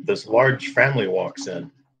 this large family walks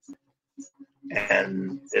in.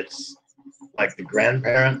 And it's like the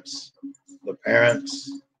grandparents, the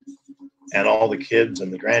parents, and all the kids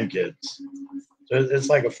and the grandkids. So it's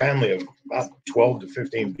like a family of about 12 to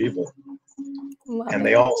 15 people. And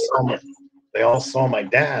they all saw my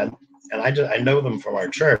dad, and I know them from our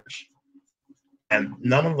church. And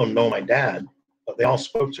none of them know my dad, but they all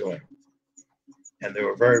spoke to him. And they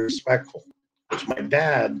were very respectful, which my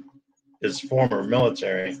dad is former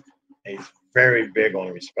military, and he's very big on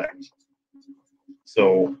respect.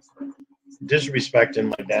 So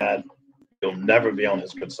disrespecting my dad, you'll never be on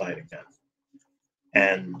his good side again.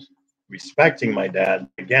 And respecting my dad,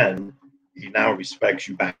 again, he now respects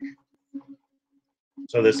you back.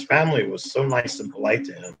 So this family was so nice and polite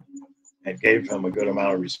to him and gave him a good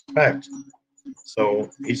amount of respect.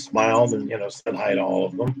 So he smiled and, said hi to all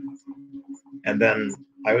of them. And then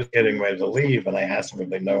I was getting ready to leave, and I asked them if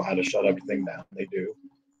they know how to shut everything down. They do.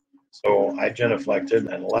 So I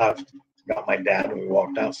genuflected and left, got my dad, and we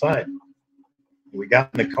walked outside. We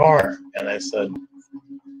got in the car, and I said,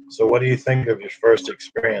 so what do you think of your first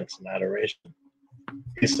experience in adoration?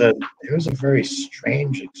 He said, it was a very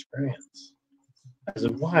strange experience. I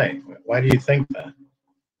said, why? Why do you think that?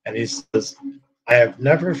 And he says, I have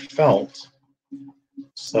never felt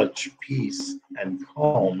such peace and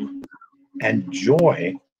calm and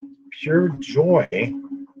joy, pure joy,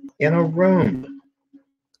 in a room.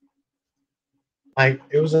 Like,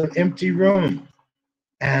 it was an empty room,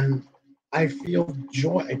 and I feel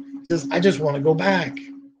joy. I just want to go back.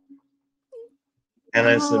 And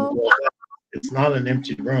I said, well, it's not an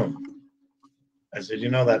empty room. I said,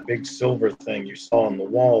 that big silver thing you saw on the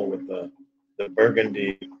wall with the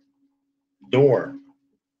burgundy door?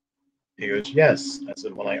 He goes, yes. I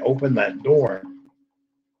said, when I opened that door,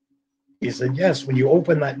 he said, yes, when you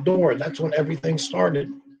open that door, that's when everything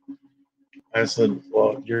started. I said,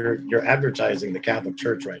 well, you're advertising the Catholic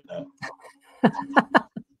Church right now.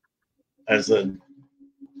 I said,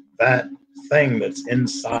 that thing that's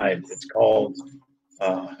inside, it's called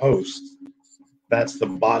host. That's the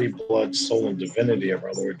body, blood, soul, and divinity of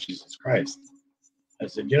our Lord Jesus Christ. I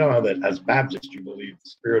said, you know how that as Baptists, you believe the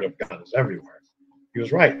Spirit of God is everywhere. He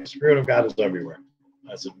was right. The Spirit of God is everywhere.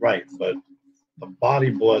 I said, right, but the body,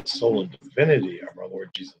 blood, soul, and divinity of our Lord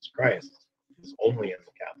Jesus Christ is only in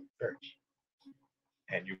the Catholic Church.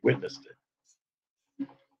 and you witnessed it.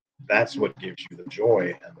 That's what gives you the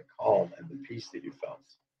joy and the calm and the peace that you felt,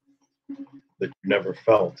 that you never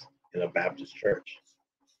felt in a Baptist church.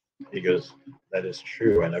 He goes, that is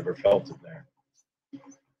true. I never felt it there.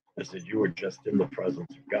 I said, you were just in the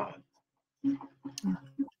presence of God.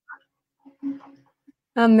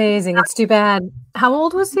 Amazing. It's too bad. How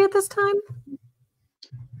old was he at this time?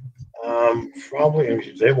 Probably,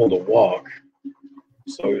 he was able to walk.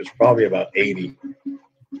 So he was probably about 80.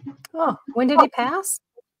 Oh, when did he pass?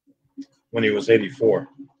 When he was 84.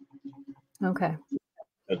 Okay.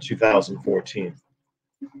 2014.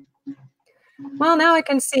 Well, now I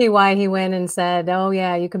can see why he went and said, oh,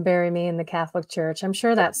 yeah, you can bury me in the Catholic Church. I'm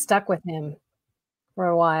sure that stuck with him for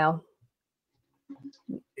a while.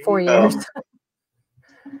 4 years.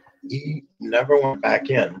 He never went back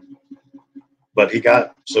in, but he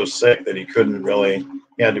got so sick that he couldn't really,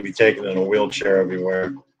 he had to be taken in a wheelchair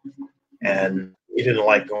everywhere. And he didn't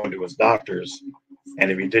like going to his doctors. And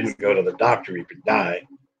if he didn't go to the doctor, he could die.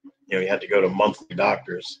 You know, he had to go to monthly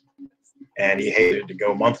doctors. And he hated to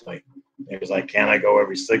go monthly. He was like, can I go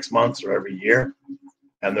every 6 months or every year?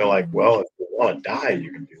 And they're like, well, if you want to die,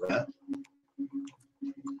 you can do that.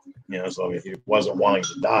 You know, so he wasn't wanting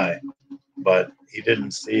to die, but he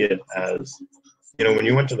didn't see it as, you know, when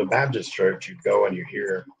you went to the Baptist church, you'd go and you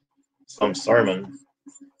hear some sermon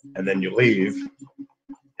and then you leave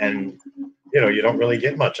and, you know, you don't really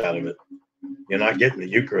get much out of it. You're not getting the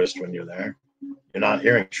Eucharist when you're there. You're not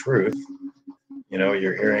hearing truth. You know,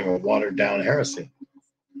 you're hearing a watered down heresy,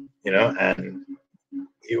 you know, and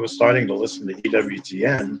he was starting to listen to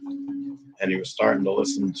EWTN and he was starting to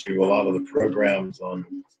listen to a lot of the programs on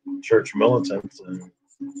church militants and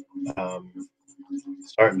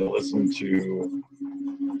starting to listen to,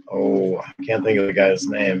 I can't think of the guy's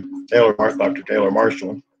name, Dr. Taylor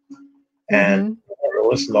Marshall. And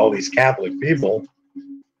listened to all these Catholic people,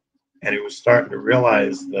 and he was starting to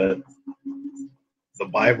realize that the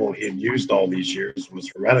Bible he had used all these years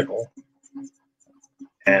was heretical,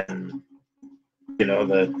 and you know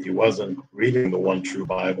that he wasn't reading the one true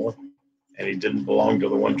Bible, and he didn't belong to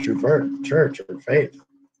the one true church or faith.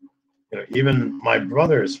 You know, even my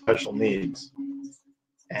brother has special needs,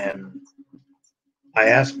 and I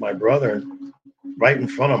asked my brother right in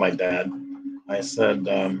front of my dad. I said,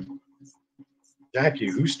 Jackie,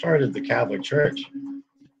 who started the Catholic Church?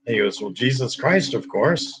 And he goes, well, Jesus Christ, of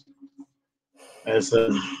course. I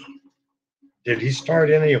said, did he start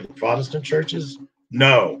any of the Protestant churches?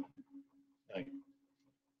 No. Like,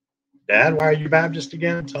 Dad, why are you Baptist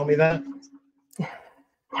again? Tell me that.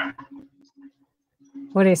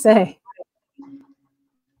 What did he say?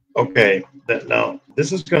 Okay, now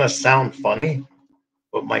this is going to sound funny,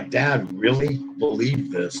 but my dad really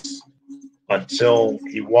believed this until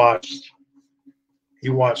he watched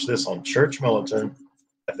this on Church Militant.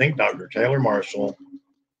 I think Dr. Taylor Marshall.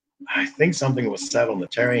 I think something was said on the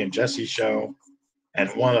Terry and Jesse show and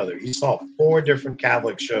one other. He saw 4 different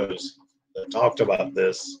Catholic shows that talked about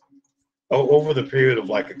this over the period of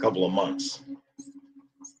like a couple of months.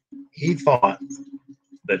 He thought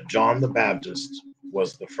that John the Baptist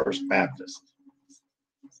was the first Baptist.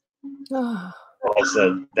 I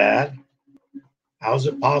said, Dad, how's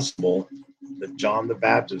it possible that John the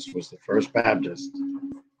Baptist was the first Baptist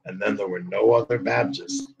and then there were no other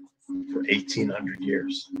Baptists for 1,800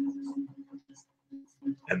 years?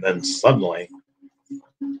 And then suddenly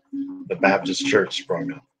the Baptist church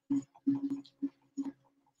sprung up.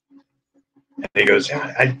 And he goes,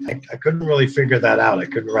 yeah, I couldn't really figure that out. I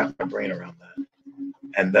couldn't wrap my brain around that.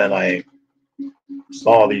 And then I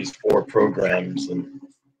saw these 4 programs and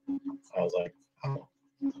I was like, oh,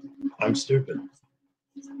 I'm stupid.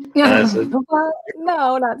 Yeah. And I said,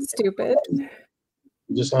 no, not stupid.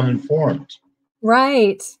 Just uninformed.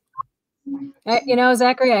 Right. You know,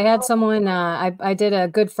 Zachary, I had someone, I did a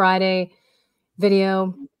Good Friday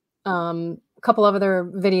video, a couple of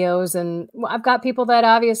other videos, and I've got people that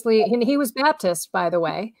obviously, and he was Baptist, by the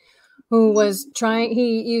way, who was trying,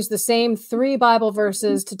 he used the same 3 Bible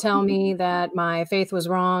verses to tell me that my faith was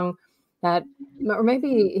wrong, that, or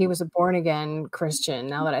maybe he was a born again Christian,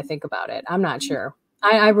 now that I think about it. I'm not sure.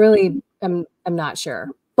 I really am not sure.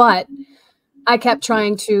 But I kept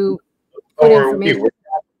trying to put information.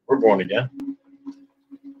 We're born again.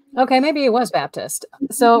 Okay, maybe it was Baptist.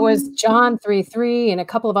 So it was John 3:3 and a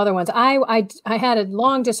couple of other ones. I had a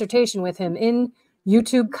long dissertation with him in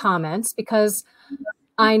YouTube comments because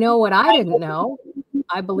I know what I didn't know.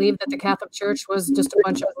 I believe that the Catholic Church was just a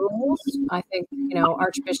bunch of rules. I think, you know,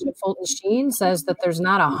 Archbishop Fulton Sheen says that there's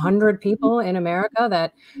not 100 people in America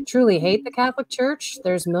that truly hate the Catholic Church.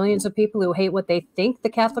 There's millions of people who hate what they think the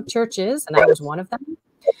Catholic Church is, and I was one of them.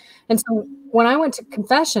 And so when I went to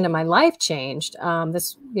confession and my life changed,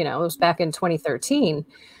 this, it was back in 2013,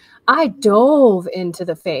 I dove into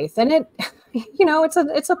the faith, and it,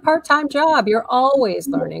 it's a part-time job. You're always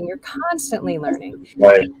learning. You're constantly learning.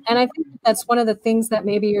 Right. And I think that's one of the things that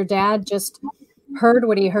maybe your dad just heard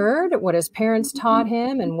what he heard, what his parents taught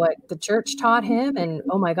him and what the church taught him. And,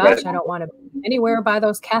 oh my gosh, I don't want to be anywhere by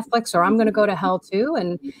those Catholics or I'm going to go to hell too.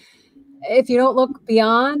 And if you don't look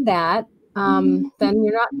beyond that, then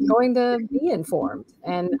you're not going to be informed.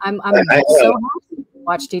 And I'm so happy to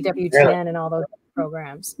watch EWTN and all those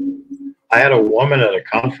programs. I had a woman at a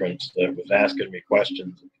conference that was asking me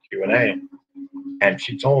questions in Q&A, and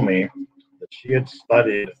she told me that she had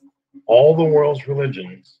studied all the world's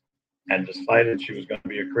religions and decided she was going to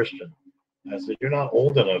be a Christian. I said, you're not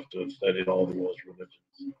old enough to have studied all the world's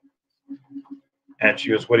religions. And she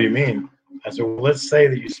goes, what do you mean? I said, well, let's say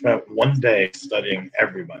that you spent one day studying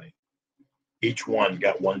everybody. Each one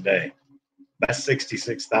got one day. That's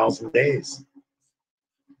 66,000 days.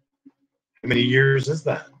 How many years is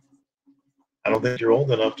that? I don't think you're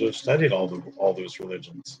old enough to have studied all those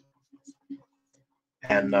religions.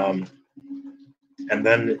 And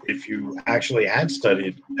then if you actually had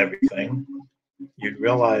studied everything, you'd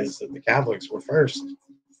realize that the Catholics were first.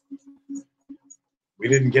 We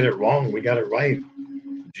didn't get it wrong. We got it right.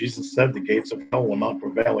 Jesus said the gates of hell will not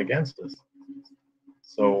prevail against us.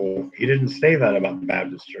 So he didn't say that about the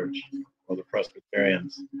Baptist Church or the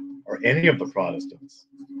Presbyterians or any of the Protestants.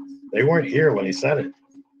 They weren't here when he said it.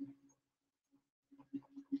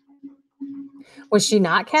 Was she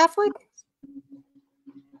not Catholic?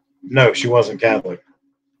 No, she wasn't Catholic.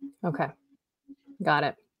 Okay. Got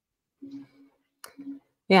it.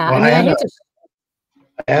 Yeah. Well, I mean,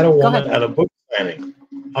 I had a woman at a book signing.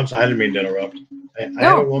 I'm sorry, I didn't mean to interrupt. I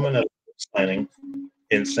had a woman at a book signing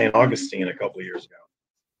in St. Augustine a couple of years ago.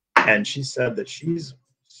 And she said that she's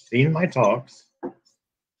seen my talks.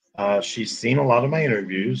 She's seen a lot of my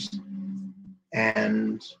interviews.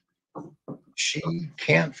 And she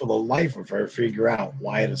can't for the life of her figure out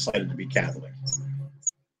why I decided to be Catholic.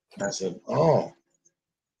 And I said, oh,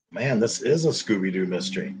 man, this is a Scooby-Doo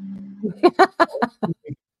mystery.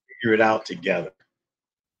 Figure it out together.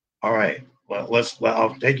 All right, well,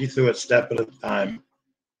 I'll take you through it step at a time,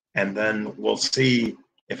 and then we'll see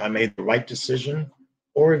if I made the right decision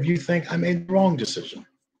or if you think I made the wrong decision.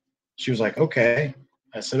 She was like, okay.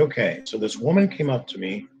 I said, okay. So this woman came up to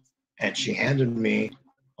me, and she handed me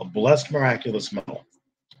a Blessed Miraculous Medal,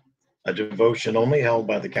 a devotion only held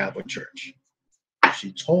by the Catholic Church.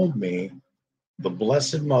 She told me the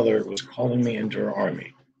Blessed Mother was calling me into her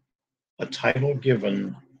army, a title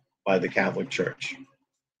given by the Catholic Church.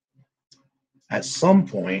 At some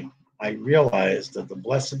point, I realized that the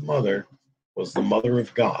Blessed Mother was the Mother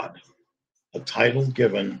of God, a title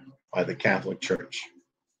given by the Catholic Church.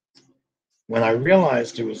 When I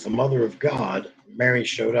realized it was the Mother of God, Mary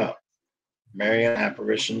showed up. Marian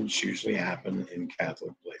apparitions usually happen in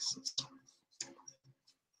Catholic places.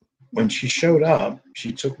 When she showed up,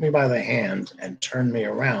 she took me by the hand and turned me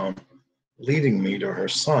around, leading me to her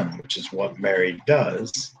son, which is what Mary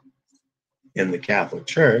does in the Catholic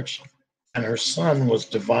Church. And her son was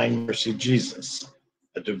Divine Mercy Jesus,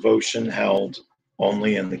 a devotion held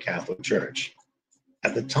only in the Catholic Church.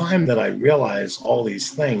 At the time that I realized all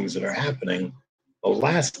these things that are happening, the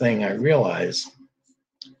last thing I realized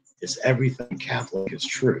is everything Catholic is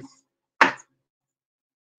truth.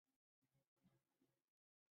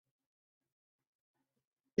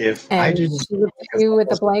 If I didn't you with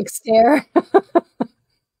the blank stare.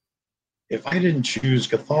 If I didn't choose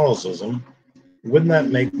Catholicism, wouldn't that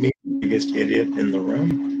make me the biggest idiot in the room?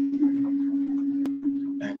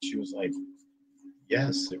 And she was like,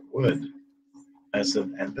 yes, it would. I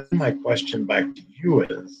said, and then my question back to you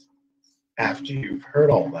is, after you've heard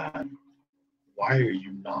all that, why are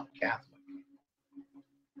you not Catholic?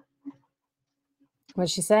 What'd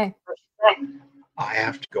she say? I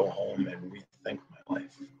have to go home and rethink my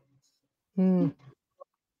life. And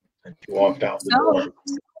she walked out the door.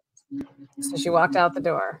 So she walked out the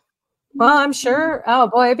door. Well, I'm sure. Oh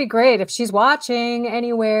boy, it'd be great if she's watching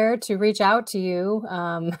anywhere to reach out to you.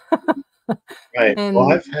 Right.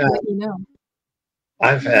 Well, I've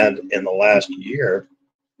had in the last year,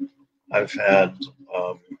 I've had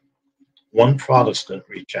one Protestant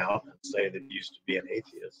reach out and say that he used to be an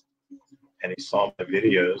atheist, and he saw my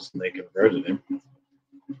videos and they converted him.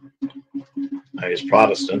 He's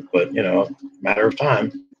Protestant, but matter of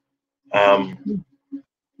time.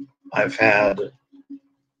 I've had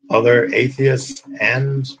other atheists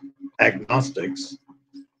and agnostics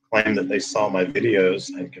claim that they saw my videos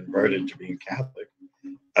and converted to being Catholic.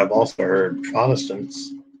 I've also heard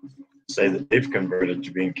Protestants say that they've converted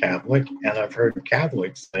to being Catholic, and I've heard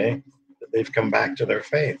Catholics say that they've come back to their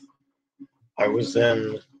faith. I was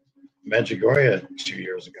in Medjugorje 2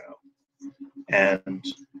 years ago, and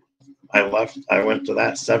I went to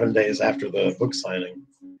that 7 days after the book signing.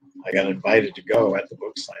 I got invited to go at the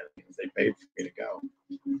book signing. They paid for me to go.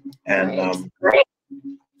 And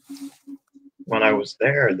when I was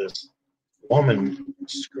there, this woman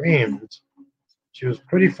screamed. She was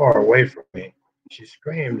pretty far away from me. She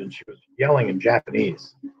screamed and she was yelling in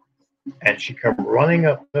Japanese. And she came running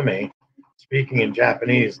up to me, speaking in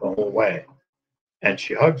Japanese the whole way. And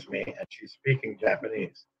she hugs me and she's speaking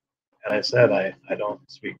Japanese. And I said, I don't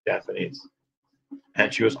speak Japanese.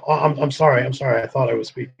 And she was, oh, I'm sorry. I thought I was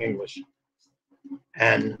speaking English.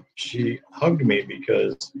 And she hugged me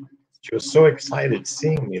because she was so excited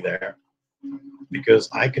seeing me there, because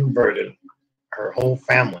I converted her whole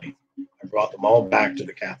family. I brought them all back to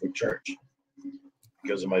the Catholic Church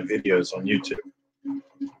because of my videos on YouTube.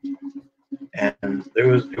 And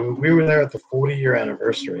we were there at the 40-year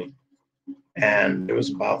anniversary, and there was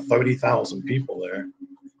about 30,000 people there,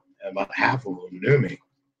 and about half of them knew me.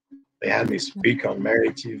 They had me speak on Mary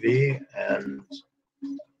TV, and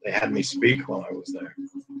they had me speak while I was there,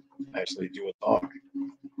 actually do a talk.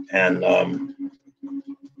 And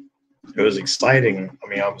it was exciting. I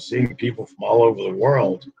mean, I was seeing people from all over the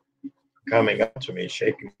world coming up to me,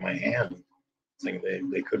 shaking my hand, saying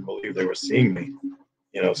they couldn't believe they were seeing me,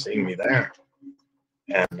 seeing me there.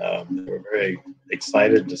 And they were very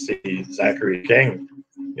excited to see Zachary King,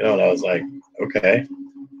 and I was like, okay.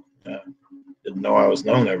 Didn't know I was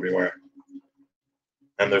known everywhere.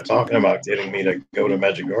 And they're talking about getting me to go to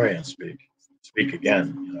Medjugorje and speak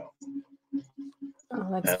again, Oh,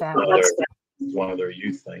 that's and fabulous. one of their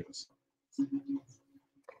youth things.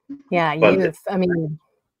 Yeah, But youth. I mean,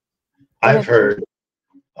 I've heard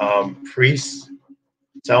priests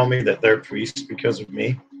tell me that they're priests because of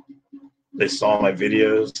me. They saw my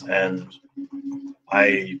videos and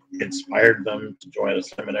I inspired them to join a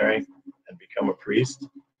seminary and become a priest.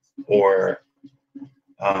 Or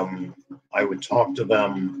I would talk to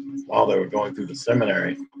them while they were going through the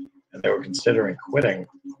seminary and they were considering quitting.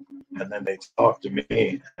 And then they talked to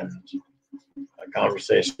me, and a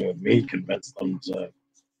conversation with me convinced them to,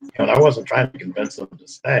 and I wasn't trying to convince them to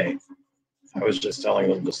stay. I was just telling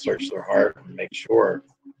them to search their heart and make sure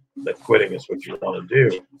that quitting is what you want to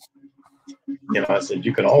do. I said,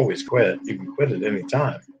 you can always quit. You can quit at any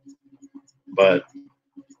time. But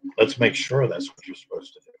let's make sure that's what you're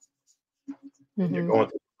supposed to do. Mm-hmm. You're going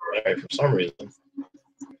through the seminary for some reason.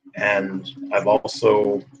 And I've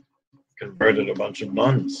also converted a bunch of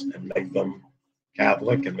nuns and made them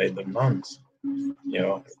Catholic and made them nuns,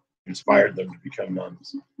 inspired them to become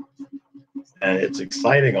nuns. And it's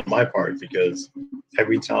exciting on my part because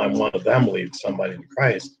every time one of them leads somebody to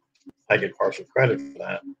Christ, I get partial credit for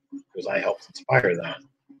that because I helped inspire that.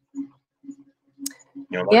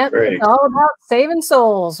 It's all about saving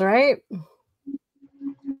souls, right?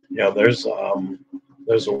 There's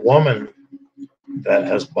a woman that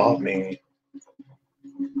has bought me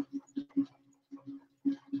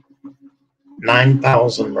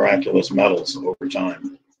 9,000 miraculous medals over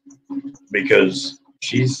time because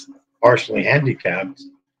she's partially handicapped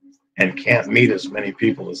and can't meet as many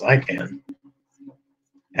people as I can.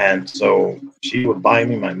 And so she would buy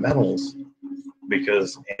me my medals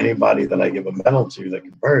because anybody that I give a medal to that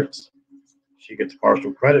converts, she gets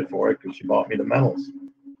partial credit for it because she bought me the medals.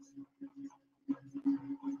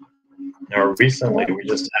 Recently, we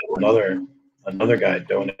just had another guy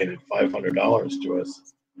donated $500 to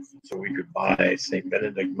us so we could buy St.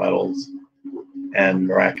 Benedict medals and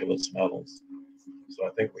miraculous medals. So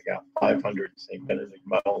I think we got 500 St. Benedict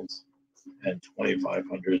medals and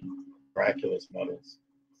 2,500 miraculous medals.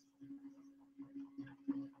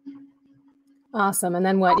 Awesome. And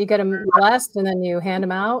then what? You get them blessed and then you hand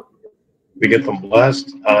them out? We get them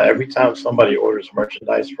blessed. Every time somebody orders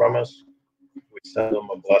merchandise from us, we send them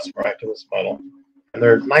a blessed miraculous medal. And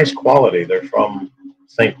they're nice quality. They're from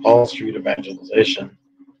St. Paul Street Evangelization.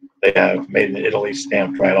 They have made in Italy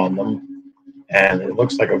stamped right on them. And it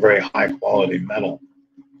looks like a very high quality medal.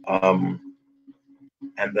 And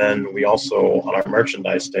then we also, on our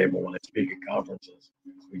merchandise table, when I speak at conferences,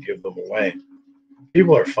 we give them away.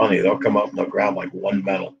 People are funny. They'll come up and they'll grab like one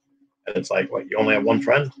medal. And it's like, what, you only have one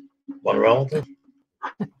friend? One relative?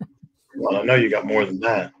 Well, I know you got more than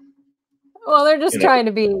that. Well, they're just trying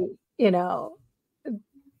to be,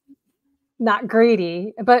 not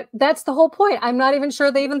greedy. But that's the whole point. I'm not even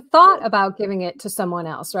sure they even thought about giving it to someone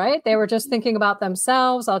else, right? They were just thinking about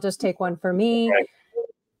themselves. I'll just take one for me, Right.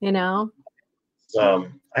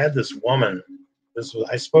 I had this woman,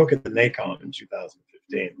 I spoke at the NACON in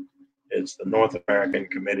 2015. It's the North American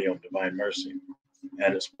Committee on Divine Mercy,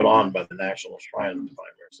 and it's put on by the National Shrine of Divine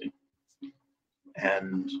Mercy.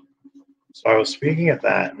 And so I was speaking at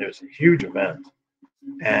that, and it was a huge event.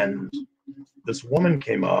 And this woman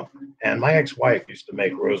came up, and my ex-wife used to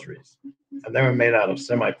make rosaries, and they were made out of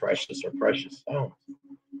semi-precious or precious stones,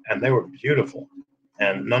 and they were beautiful,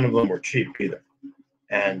 and none of them were cheap either.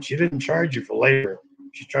 And she didn't charge you for labor.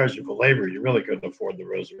 She charged you for labor. You really couldn't afford the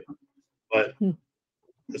rosary. But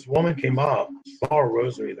this woman came up, saw a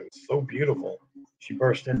rosary that was so beautiful, she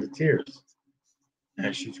burst into tears,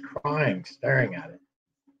 and she's crying, staring at it,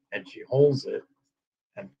 and she holds it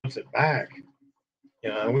and puts it back.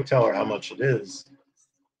 And we tell her how much it is,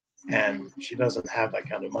 and she doesn't have that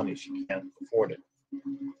kind of money. She can't afford it.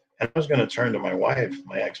 And I was going to turn to my wife,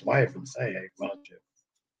 my ex-wife, and say, hey, why don't you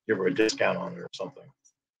give her a discount on it or something?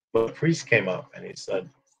 But the priest came up and he said,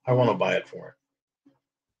 I want to buy it for her.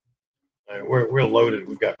 I mean, we're loaded.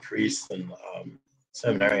 We've got priests and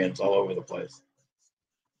seminarians all over the place.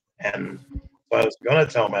 And so I was going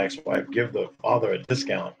to tell my ex-wife, give the father a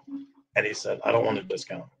discount. And he said, I don't want a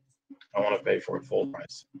discount. I want to pay for it full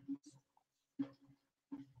price.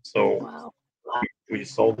 So we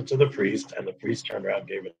sold it to the priest, and the priest turned around and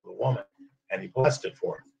gave it to the woman, and he blessed it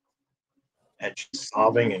for her. And she's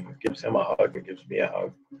sobbing and gives him a hug and gives me a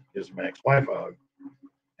hug, gives my ex-wife a hug.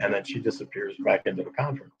 And then she disappears back into the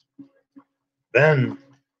conference. Then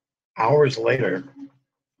hours later,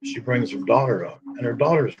 she brings her daughter up, and her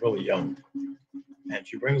daughter is really young. And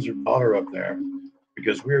she brings her daughter up there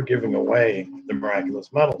because we were giving away the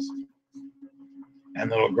miraculous medals. And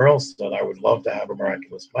the little girl said, I would love to have a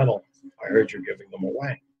miraculous medal. I heard you're giving them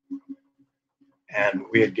away. And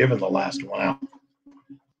we had given the last one out.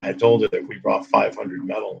 I told her that we brought 500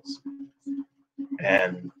 medals,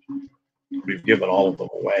 and we've given all of them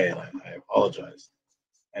away, and I apologize.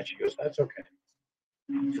 And she goes, that's okay.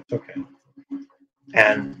 It's okay.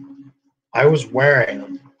 And I was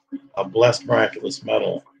wearing a blessed miraculous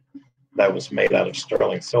medal that was made out of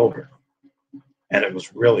sterling silver, and it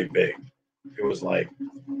was really big. It was like,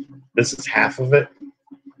 this is half of it.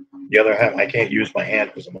 The other half, I can't use my hand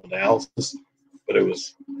because I'm on dialysis, but it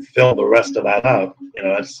was fill the rest of that up.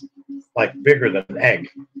 It's like bigger than an egg.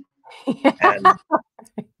 And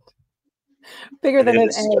bigger than an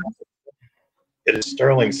egg. It is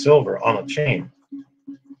sterling silver on a chain.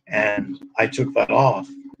 And I took that off,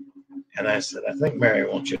 and I said, I think Mary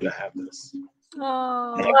wants you to have this.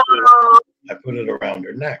 Oh. I put it around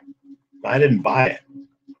her neck. I didn't buy it.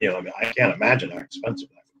 I can't imagine how expensive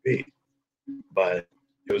that would be, but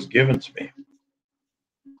it was given to me.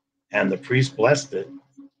 And the priest blessed it,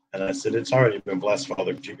 and I said, it's already been blessed,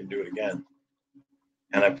 Father, but you can do it again.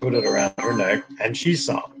 And I put it around her neck, and she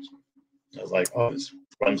sobbed. I was like, oh, this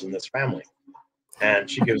runs in this family. And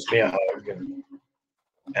she gives me a hug,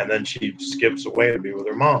 and then she skips away to be with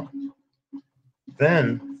her mom.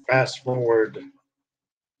 Then, fast forward,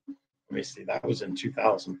 let me see, that was in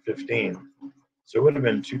 2015. So it would have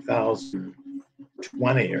been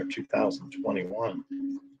 2020 or 2021.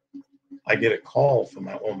 I get a call from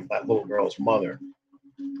that little girl's mother,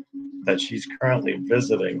 that she's currently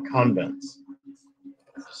visiting convents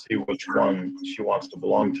to see which one she wants to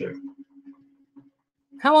belong to.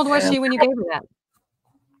 How old was she when you gave her that?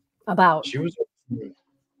 About? She was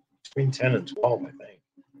between 10 and 12, I think.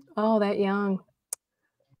 Oh, that young.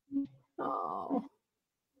 Oh.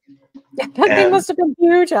 That thing must have been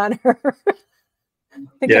huge on her.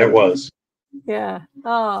 Yeah, it was. Yeah.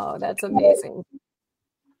 Oh, that's amazing.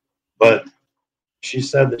 But she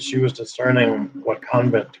said that she was discerning what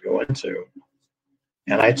convent to go into.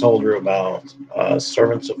 And I told her about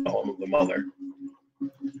Servants of the Home of the Mother.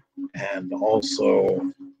 And also,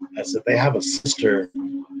 I said, they have a sister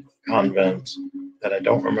convent that I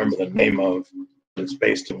don't remember the name of. It's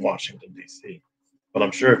based in Washington, D.C. But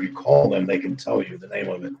I'm sure if you call them, they can tell you the name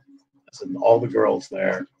of it. I said, all the girls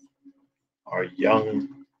there are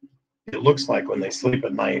young. It looks like when they sleep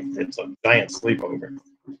at night, it's a giant sleepover.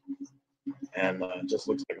 And it just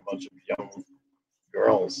looks like a bunch of young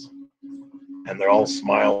girls. And they're all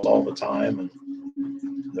smiles all the time, and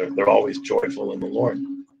they're always joyful in the Lord.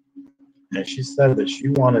 And she said that she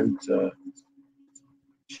wanted to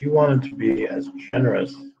be as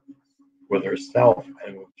generous with herself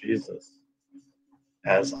and with Jesus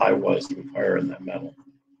as I was with her in that medal.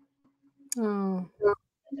 Oh.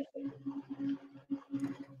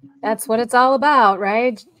 That's what it's all about,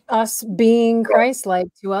 right? Us being Christ-like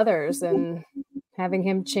to others and having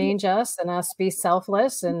him change us, and us be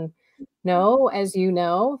selfless and know, as you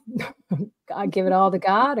know, I give it all to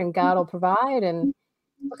God and God will provide. And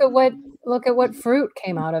look at what fruit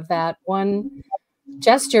came out of that. One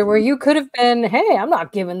gesture where you could have been, hey, I'm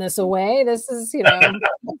not giving this away. This is, you know,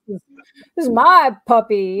 this is my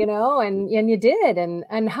puppy, you know, and you did.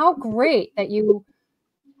 And how great that you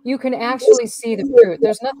can actually see the fruit.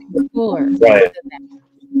 There's nothing cooler than that,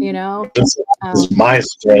 you know. This is my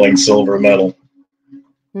sterling silver medal.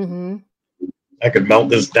 Mm-hmm. I could melt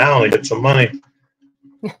this down and get some money.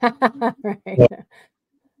 Right.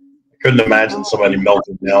 I couldn't imagine somebody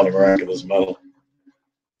melting down a miraculous metal.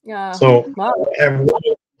 Yeah. So Wow. I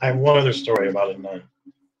have one other story about a nun.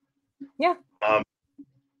 Yeah.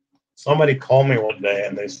 Somebody called me one day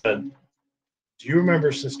and they said, "Do you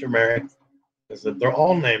remember Sister Mary?" I said, "They're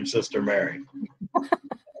all named Sister Mary." I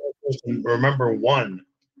remember one.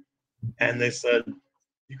 And they said,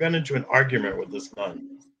 "You got into an argument with this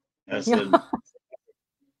nun." And I said,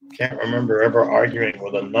 "Can't remember ever arguing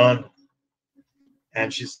with a nun."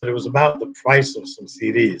 And she said, "It was about the price of some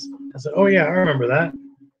CDs." I said, "Oh, yeah, I remember that."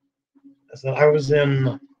 I said, "I was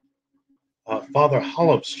in Father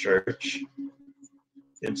Hollop's church.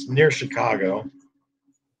 It's near Chicago.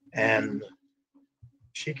 And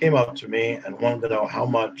she came up to me and wanted to know how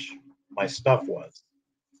much my stuff was.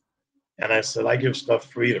 And I said, I give stuff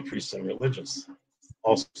free to priests and religious,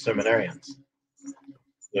 also seminarians.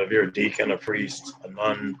 So if you're a deacon, a priest, a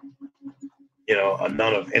nun, you know, a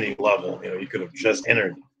nun of any level, you know, you could have just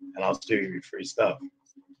entered and I'll still give you free stuff,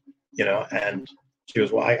 you know." And she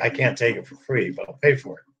goes, "Well, I can't take it for free, but I'll pay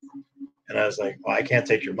for it." And I was like, "Well, I can't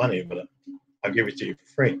take your money, but I'll give it to you for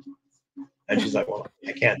free." And she's like, "Well,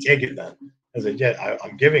 I can't take it then." I said, "Yeah,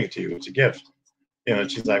 I'm giving it to you. It's a gift." You know,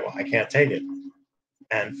 and she's like, "Well, I can't take it."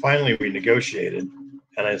 And finally we negotiated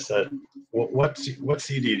and I said, what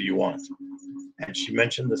CD do you want? And she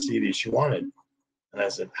mentioned the CD she wanted. And I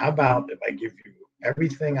said, "How about if I give you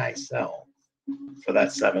everything I sell for that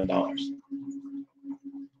 $7?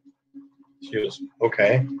 She goes,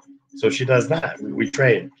 "Okay." So she does that. We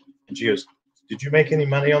trade. And she goes, "Did you make any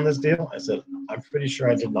money on this deal?" I said, "I'm pretty sure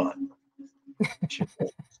I did not." She said,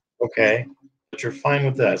 "Okay, but you're fine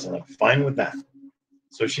with that." I said, "I'm fine with that."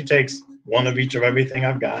 So she takes one of each of everything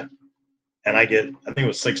I've got, and I get, I think it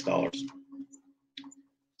was $6.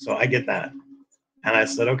 So I get that. And I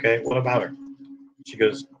said, "Okay, what about her?" She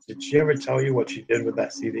goes, "Did she ever tell you what she did with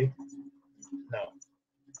that CD?" No.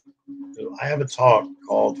 So I have a talk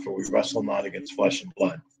called "For We Wrestle Not Against Flesh and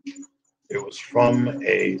Blood." It was from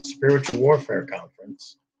a spiritual warfare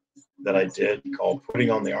conference that I did called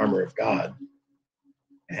 "Putting on the Armor of God."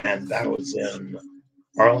 And that was in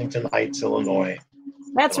Arlington Heights, Illinois.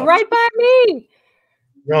 That's right by me.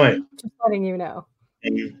 Really? Just letting you know.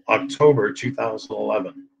 In October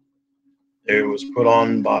 2011. It was put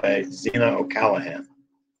on by Zena O'Callahan.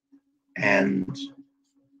 And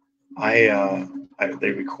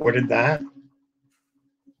they recorded that.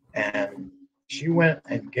 And she went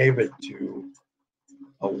and gave it to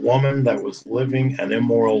a woman that was living an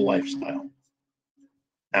immoral lifestyle.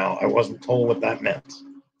 Now, I wasn't told what that meant.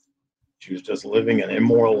 She was just living an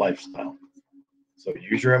immoral lifestyle. So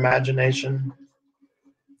use your imagination.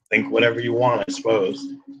 Think whatever you want, I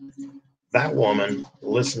suppose. That woman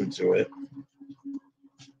listened to it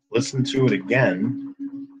again,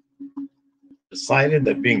 decided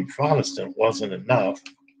that being Protestant wasn't enough.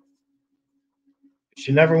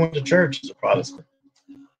 She never went to church as a Protestant.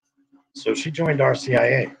 So she joined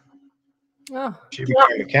RCIA. Oh. She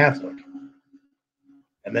became a Catholic.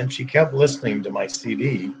 And then she kept listening to my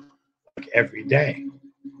CD like every day.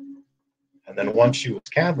 And then once she was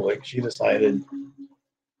Catholic, she decided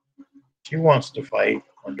she wants to fight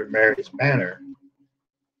under Mary's banner,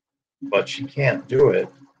 but she can't do it.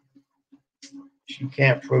 She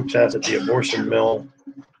can't protest at the abortion mill.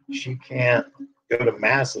 She can't go to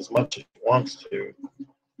mass as much as she wants to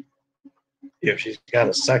if she's got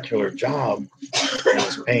a secular job and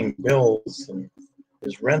is paying bills and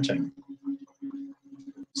is renting.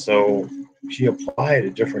 So she applied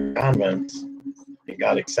at different convents and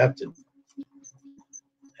got accepted.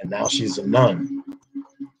 And now she's a nun.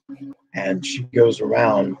 And she goes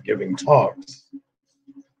around giving talks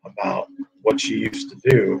about what she used to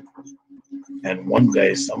do. And one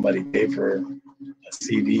day somebody gave her a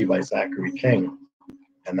CD by Zachary King,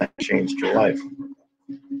 and that changed her life.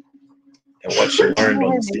 And what she learned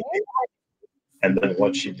on the CD, and then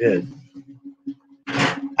what she did.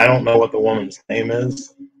 I don't know what the woman's name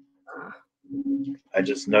is. I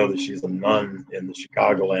just know that she's a nun in the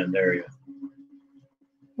Chicagoland area.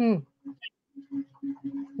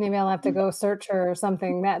 Maybe I'll have to go search her or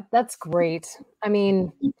something. That's great. I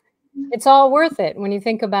mean, it's all worth it when you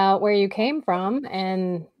think about where you came from,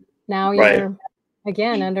 and now you're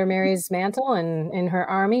again under Mary's mantle and in her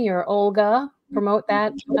army. You're Olga. Promote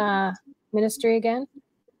that ministry again.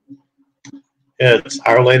 It's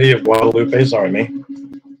Our Lady of Guadalupe's Army.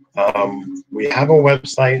 We have a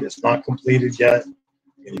website. It's not completed yet.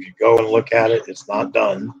 And if you go and look at it, it's not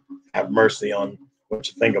done. Have mercy on what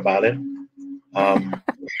you think about it.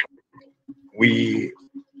 We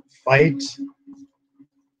fight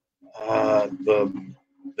the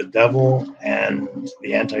devil and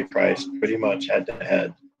the Antichrist pretty much head to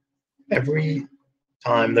head. Every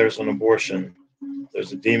time there's an abortion,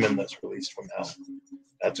 there's a demon that's released from hell.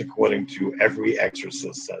 That's according to every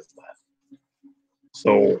exorcist says that.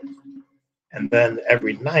 So, and then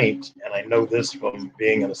every night, and I know this from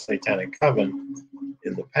being in a satanic coven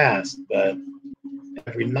in the past, that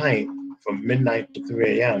every night from midnight to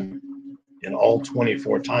 3 a.m. in all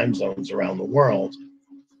 24 time zones around the world,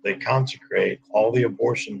 they consecrate all the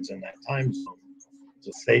abortions in that time zone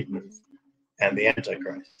to Satan and the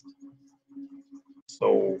Antichrist.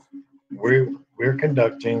 So we're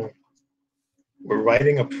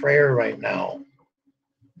writing a prayer right now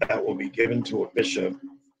that will be given to a bishop,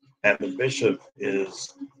 and the bishop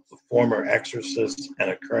is the former exorcist and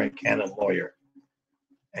a current canon lawyer.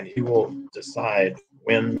 And he will decide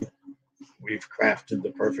when we've crafted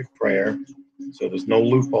the perfect prayer, so there's no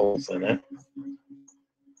loopholes in it.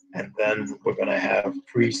 And then we're going to have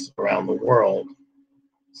priests around the world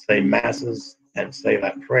say masses and say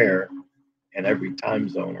that prayer in every time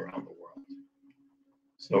zone around the world.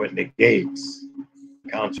 So it negates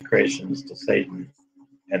consecrations to Satan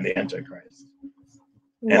and the Antichrist.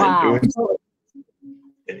 Wow.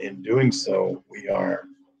 And in doing so, we are,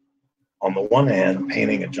 on the one hand,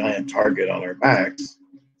 painting a giant target on our backs,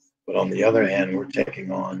 but on the other hand, we're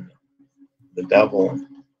taking on the devil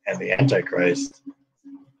and the Antichrist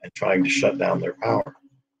and trying to shut down their power.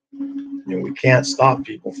 You know, we can't stop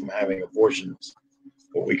people from having abortions,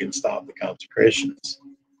 but we can stop the consecrations.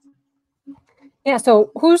 Yeah.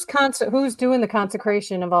 So who's doing the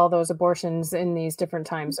consecration of all those abortions in these different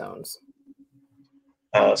time zones?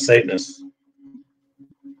 Satanists.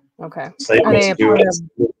 Okay. Satanists do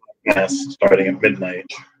a mass starting at midnight,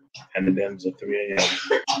 and it ends at 3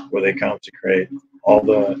 a.m. where they consecrate all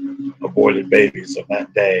the aborted babies of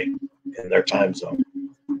that day in their time zone.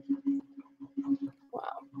 Wow.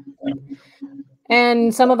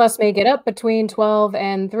 And some of us may get up between 12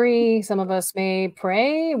 and 3. Some of us may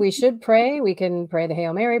pray. We should pray. We can pray the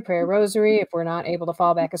Hail Mary, pray a rosary if we're not able to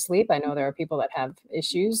fall back asleep. I know there are people that have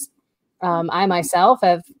issues. I myself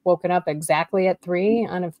have woken up exactly at 3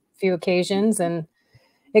 on a few occasions, and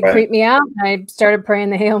it creeped me out. I started praying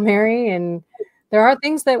the Hail Mary, and there are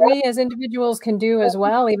things that we as individuals can do as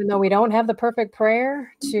well, even though we don't have the perfect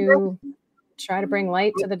prayer, to try to bring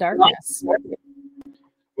light to the darkness.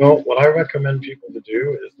 Well, what I recommend people to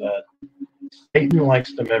do is that Satan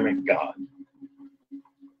likes to mimic God.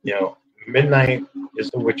 You know, midnight is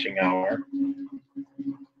the witching hour.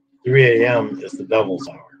 3 a.m. is the devil's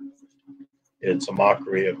hour. It's a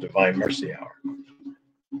mockery of divine mercy hour.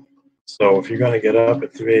 So if you're going to get up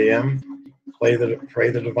at 3 a.m., pray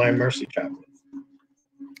the divine mercy chaplet.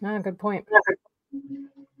 Ah, good point.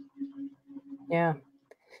 Yeah.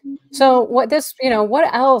 So what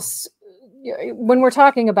else? When we're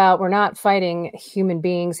talking about, we're not fighting human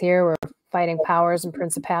beings here, we're fighting powers and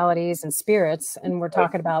principalities and spirits, and we're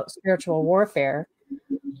talking about spiritual warfare.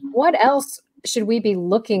 What else should we be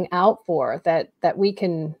looking out for that we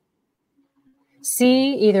can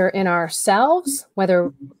see either in ourselves,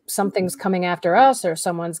 whether something's coming after us or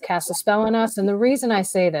someone's cast a spell on us? And the reason I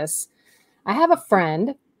say this, I have a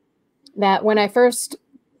friend that when I first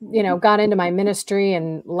got into my ministry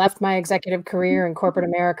and left my executive career in corporate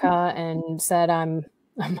America and said, I'm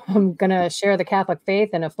going to share the Catholic faith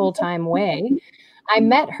in a full-time way. I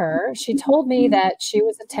met her. She told me that she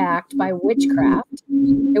was attacked by witchcraft.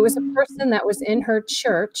 It was a person that was in her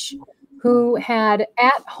church who had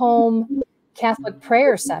at-home Catholic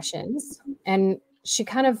prayer sessions, and she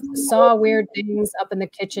kind of saw weird things up in the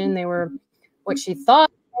kitchen. They were what she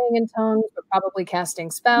thought praying in tongues, but probably casting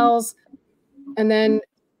spells. And then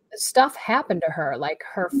stuff happened to her, like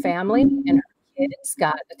her family and her kids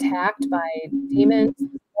got attacked by demons,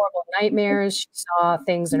 horrible nightmares. She saw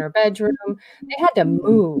things in her bedroom. They had to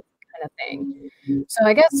move, kind of thing. So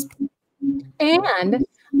I guess, and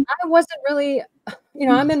I wasn't really,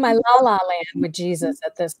 I'm in my la-la land with Jesus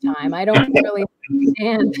at this time. I don't really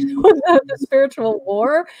understand the spiritual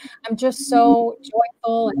war. I'm just so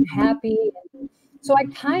joyful and happy. So I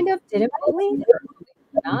kind of didn't believe her,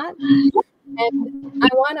 not. And I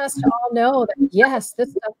want us to all know that, yes,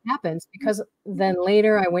 this stuff happens, because then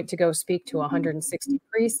later I went to go speak to 160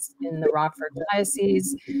 priests in the Rockford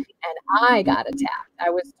Diocese, and I got attacked. I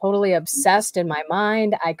was totally obsessed in my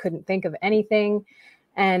mind. I couldn't think of anything.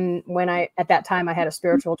 And when at that time I had a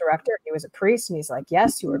spiritual director, he was a priest, and he's like,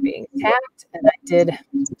 yes, you were being attacked. And I did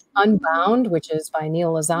Unbound, which is by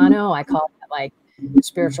Neil Lozano. I call that like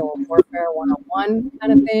spiritual warfare 101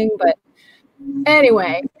 kind of thing. But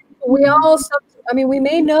anyway, we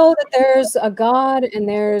may know that there's a God and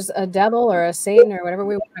there's a devil or a Satan or whatever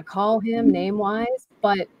we want to call him name-wise,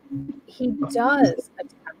 but he does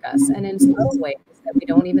attack us, and in subtle ways that we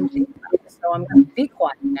don't even think about. So I'm going to be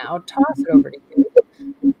quiet now, toss it over to you.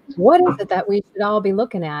 What is it that we should all be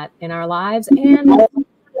looking at in our lives and people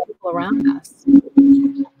around us?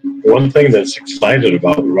 One thing that's excited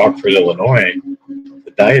about Rockford, Illinois,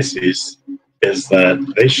 the diocese, is that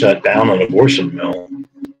they shut down an abortion mill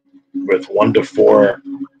with 1 to 4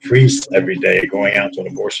 priests every day going out to an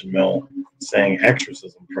abortion mill saying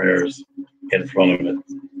exorcism prayers in front of it.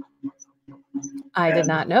 I did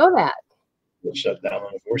not know that. They shut down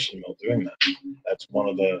an abortion mill doing that. That's one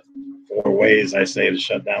of the 4 ways I say to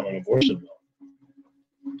shut down an abortion mill.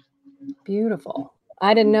 Beautiful.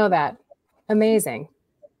 I didn't know that. Amazing.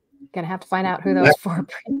 Gonna have to find out who those 4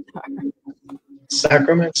 priests are.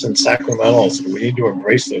 Sacraments and sacramentals, we need to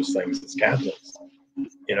embrace those things as Catholics.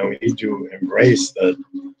 You know, we need to embrace that,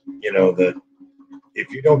 you know, that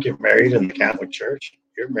if you don't get married in the Catholic Church,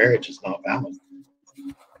 your marriage is not valid.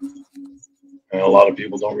 And a lot of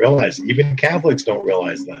people don't realize, even Catholics don't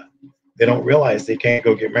realize that. They don't realize they can't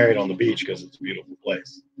go get married on the beach because it's a beautiful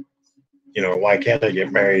place. You know, why can't I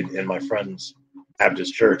get married in my friend's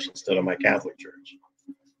Baptist church instead of my Catholic church?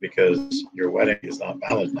 Because your wedding is not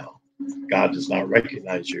valid now. God does not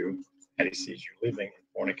recognize you, and he sees you living in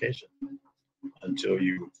fornication until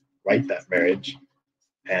you write that marriage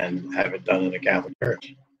and have it done in a Catholic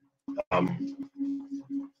church.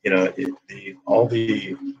 You know,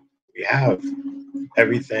 we have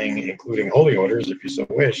everything, including holy orders, if you so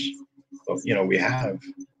wish. But, you know, we have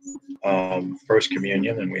First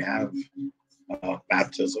Communion, and we have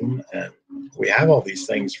baptism, and we have all these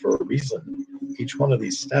things for a reason. Each one of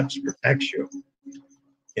these steps protects you.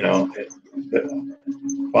 You know, the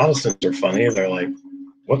Protestants are funny. They're like,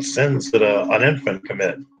 what sins did an infant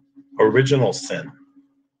commit? Original sin.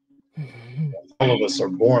 All of us are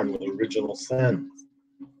born with original sin.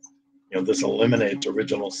 You know, this eliminates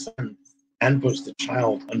original sin and puts the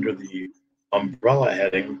child under the umbrella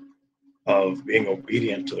heading of being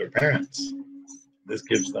obedient to their parents. This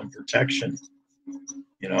gives them protection.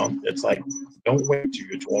 You know, it's like, don't wait till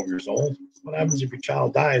you're 12 years old. What happens if your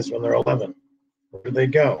child dies when they're 11? Where do they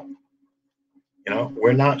go? You know,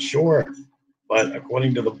 we're not sure. But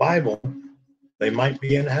according to the Bible, they might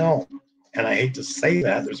be in hell. And I hate to say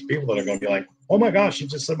that. There's people that are going to be like, oh my gosh, you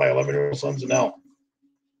just said my 11-year-old son's in hell.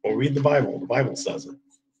 Well, read the Bible. The Bible says it.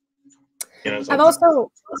 You know, I've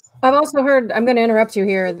also heard, I'm going to interrupt you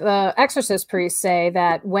here. The exorcist priests say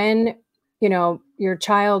that when, you know, your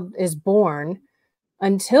child is born,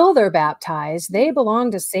 until they're baptized, they belong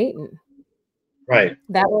to Satan. Right.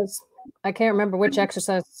 That was, I can't remember which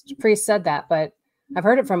exorcist priest said that, but I've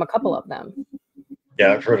heard it from a couple of them.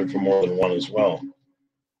 Yeah, I've heard it from more than one as well.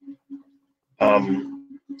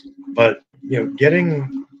 But, you know,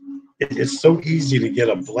 it's so easy to get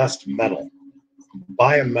a blessed medal.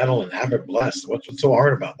 Buy a medal and have it blessed. What's so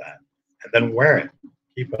hard about that? And then wear it.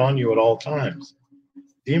 Keep it on you at all times.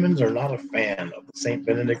 Demons are not a fan of the St.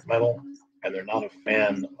 Benedict medal, and they're not a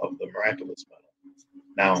fan of the miraculous medal.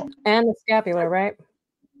 Now, and the scapular, right?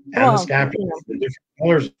 And the scapular, the different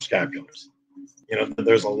colors of scapulars. You know,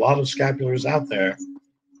 there's a lot of scapulars out there.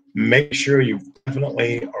 Make sure you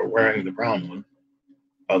definitely are wearing the brown one.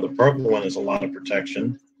 The purple one is a lot of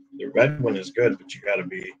protection. The red one is good, but you got to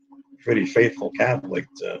be pretty faithful Catholic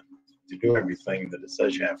to do everything that it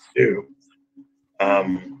says you have to do.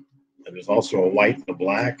 And there's also a white and a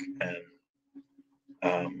black, and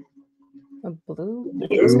a blue, and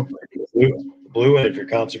if you're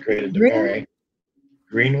consecrated to Mary.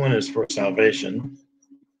 Green one is for salvation.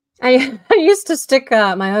 I used to stick,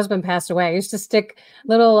 my husband passed away. I used to stick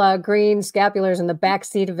little green scapulars in the back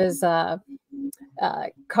seat of his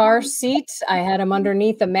car seat. I had him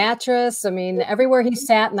underneath the mattress. I mean, everywhere he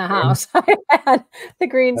sat in the house, I had the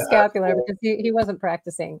green scapular because he wasn't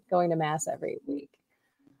practicing going to mass every week.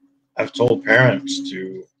 I've told parents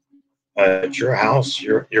to, at your house,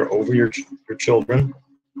 you're over your children,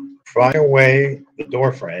 pry away the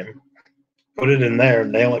door frame, put it in there,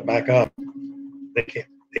 nail it back up. They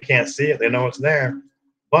can't see it. They know it's there.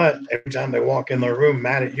 But every time they walk in their room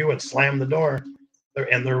mad at you and slam the door, they're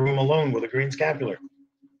in their room alone with a green scapular.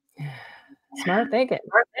 Smart thinking.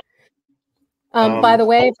 By the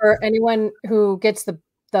way, for anyone who gets the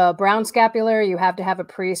the brown scapular, you have to have a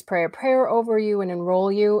priest pray a prayer over you and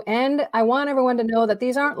enroll you. And I want everyone to know that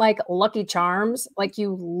these aren't like lucky charms. Like,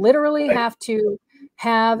 you literally have to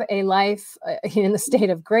have a life in the state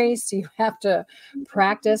of grace. You have to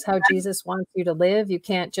practice how Jesus wants you to live. You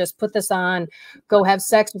can't just put this on, go have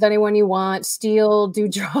sex with anyone you want, steal, do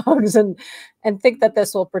drugs, and think that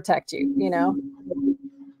this will protect you, you know?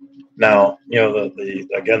 Now, you know,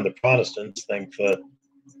 again, the Protestants think that,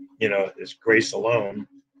 you know, it's grace alone,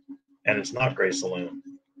 and it's not grace alone.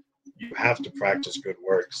 You have to practice good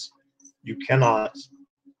works. You cannot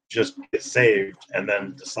just get saved and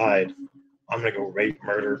then decide, I'm going to go rape,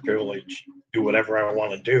 murder, pillage, do whatever I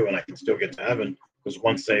want to do, and I can still get to heaven, because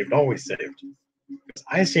once saved, always saved. Because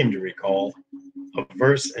I seem to recall a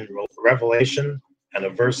verse in Revelation and a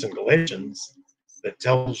verse in Galatians that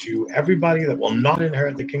tells you everybody that will not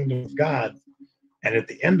inherit the kingdom of God. And at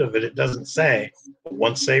the end of it, it doesn't say,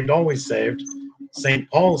 once saved, always saved. St.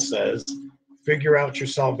 Paul says, figure out your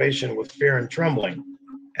salvation with fear and trembling.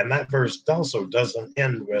 And that verse also doesn't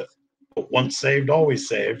end with, once saved, always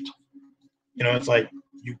saved. You know, it's like,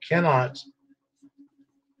 you cannot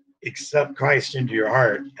accept Christ into your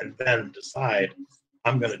heart and then decide,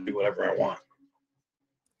 I'm going to do whatever I want.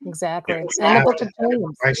 Exactly. You And the book of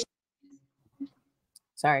James.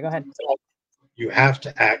 Sorry, go ahead. You have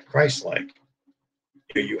to act Christ-like.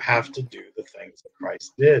 You have to do the things that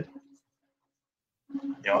Christ did.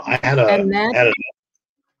 You know, I had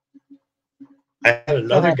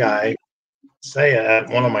another guy say at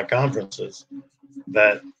one of my conferences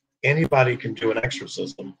that anybody can do an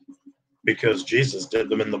exorcism because Jesus did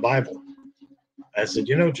them in the Bible. I said,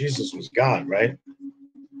 you know, Jesus was God, right?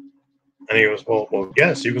 And he was, well,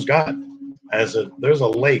 yes, he was God. I said, there's a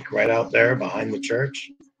lake right out there behind the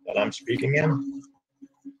church that I'm speaking in.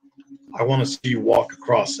 I want to see you walk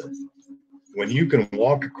across it. When you can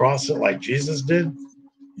walk across it like Jesus did,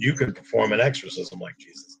 you can perform an exorcism like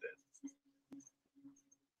Jesus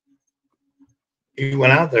did. He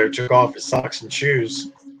went out there, took off his socks and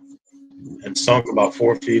shoes, and sunk about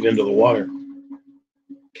 4 feet into the water.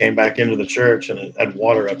 Came back into the church, and it had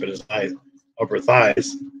water up at his upper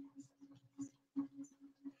thighs.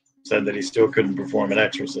 Said that he still couldn't perform an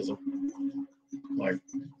exorcism. Like,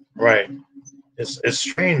 right. It's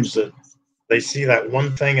strange that they see that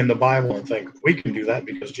one thing in the Bible and think, we can do that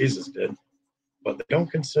because Jesus did. But they don't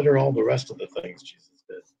consider all the rest of the things Jesus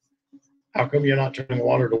did. How come you're not turning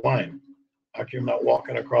water to wine? How come you're not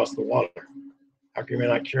walking across the water? How come you're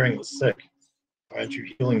not curing the sick? Why aren't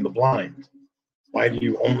you healing the blind? Why do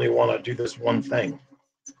you only want to do this one thing?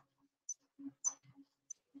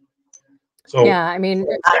 So, yeah, I mean,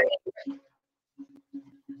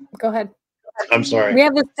 go ahead. I'm sorry. We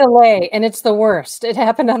have this delay, and it's the worst. It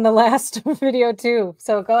happened on the last video too.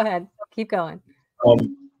 So go ahead, keep going.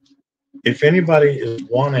 If anybody is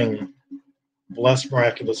wanting blessed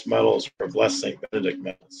miraculous medals or blessed St. Benedict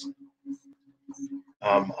medals,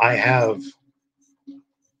 I have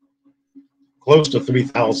close to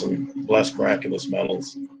 3,000 blessed miraculous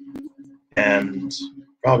medals and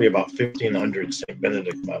probably about 1,500 St.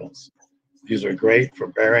 Benedict medals. These are great for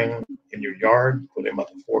bearing in your yard. Put them at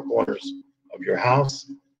the four corners of your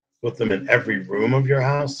house. Put them in every room of your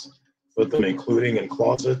house. Put them including in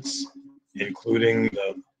closets, including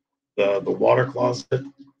the water closet,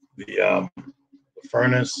 the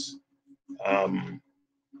furnace, the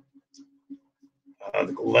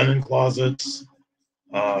linen closets,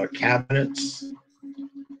 cabinets.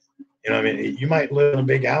 You know, I mean, you might live in a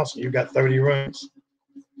big house and you've got 30 rooms.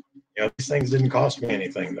 You know, these things didn't cost me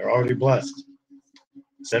anything. They're already blessed.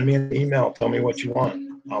 Send me an email. Tell me what you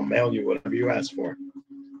want. I'll mail you whatever you ask for.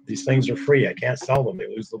 These things are free. I can't sell them. They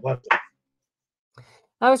lose the blessing.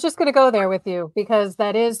 I was just going to go there with you because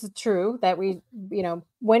that is true that we, you know,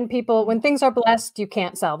 when things are blessed, you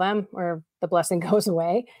can't sell them or the blessing goes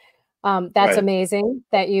away. That's right. Amazing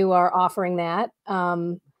that you are offering that.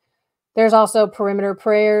 There's also perimeter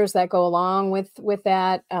prayers that go along with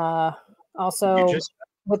that.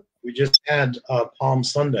 We just had Palm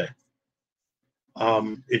Sunday.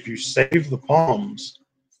 If you save the palms,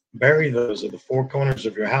 bury those at the four corners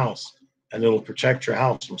of your house, and it'll protect your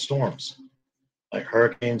house from storms like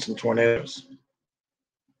hurricanes and tornadoes.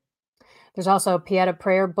 There's also a Pieta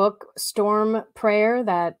prayer book, Storm Prayer,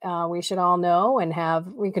 that we should all know and have.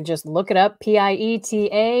 We could just look it up,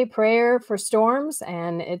 Pieta, Prayer for Storms,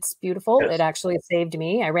 and it's beautiful. Yes. It actually saved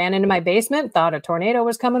me. I ran into my basement, thought a tornado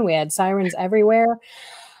was coming. We had sirens everywhere.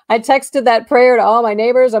 I texted that prayer to all my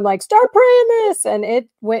neighbors. I'm like, start praying this. And it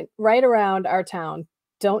went right around our town.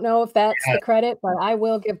 Don't know if that's the credit, but I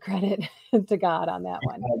will give credit to God on that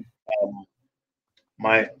one.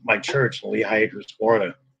 My church in Lehigh Acres,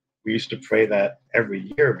 Florida, we used to pray that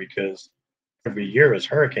every year because every year is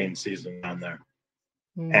hurricane season down there.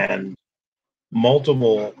 And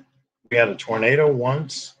we had a tornado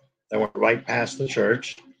once that went right past the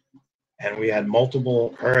church, and we had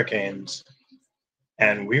multiple hurricanes,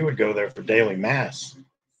 and we would go there for daily mass.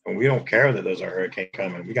 And we don't care that there's a hurricane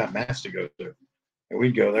coming. We got mass to go to. And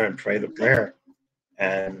we'd go there and pray the prayer.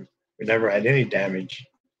 And we never had any damage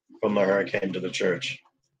from the hurricane to the church.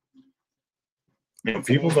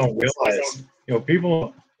 People don't realize,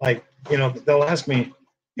 people like, they'll ask me,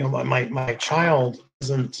 my child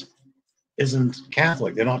isn't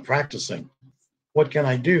Catholic. They're not practicing. What can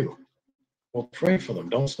I do? Well, pray for them.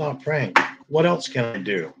 Don't stop praying. What else can I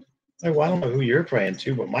do? Like, well, I don't know who you're praying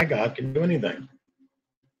to, but my God can do anything.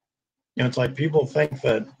 It's like people think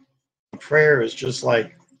that prayer is just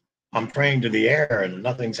like I'm praying to the air and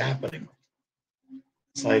nothing's happening.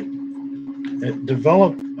 It's like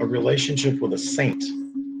develop a relationship with a saint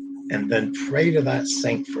and then pray to that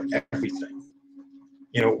saint for everything.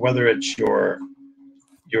 Whether it's your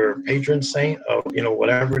patron saint or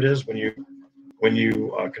whatever it is when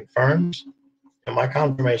you confirmed. And my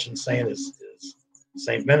confirmation saint is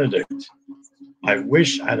Saint Benedict. I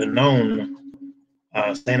wish I'd have known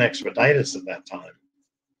Saint Expeditius at that time,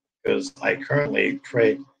 because I currently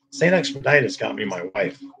pray. Saint Expeditius got me my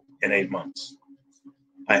wife in 8 months.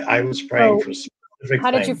 I was praying for specific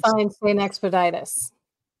How things. did you find Saint Expeditius?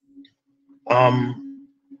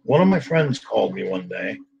 One of my friends called me one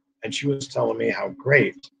day, and she was telling me how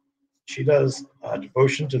great she does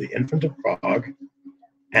devotion to the Infant of Prague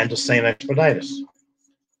and to Saint Expeditius,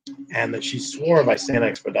 and that she swore by Saint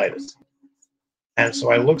Expeditius. And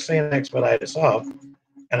so I looked Saint Expeditius up,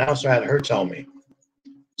 and I also had her tell me.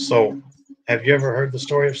 So, have you ever heard the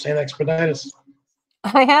story of Saint Expeditius?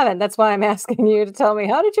 I haven't. That's why I'm asking you to tell me.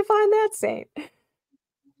 How did you find that saint?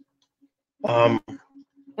 And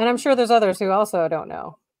I'm sure there's others who also don't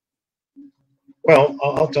know. Well,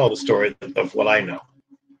 I'll tell the story of what I know.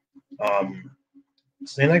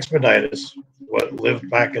 Saint Expeditius lived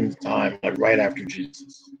back in time, like right after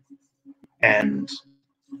Jesus. And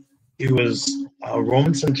he was a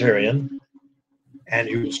Roman centurion, and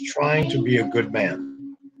he was trying to be a good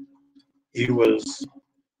man. He was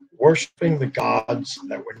worshiping the gods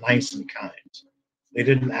that were nice and kind. They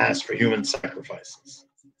didn't ask for human sacrifices.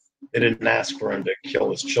 They didn't ask for him to kill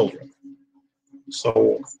his children.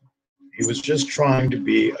 So he was just trying to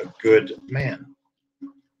be a good man.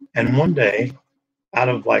 And one day, out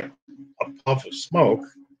of like a puff of smoke,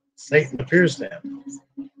 Satan appears to him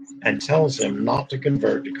and tells him not to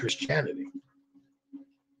convert to Christianity.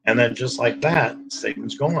 And then just like that,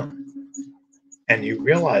 Satan's gone. And he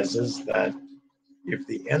realizes that if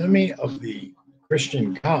the enemy of the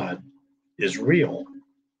Christian God is real,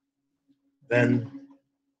 then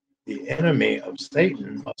the enemy of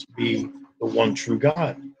Satan must be the one true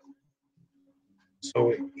God.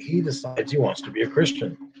 So he decides he wants to be a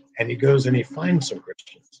Christian, and he goes and he finds some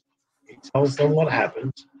Christians. He tells them what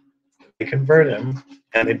happened. They convert him,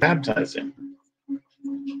 and they baptize him.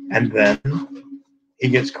 And then he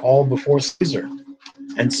gets called before Caesar,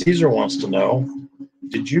 and Caesar wants to know,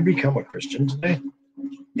 did you become a Christian today?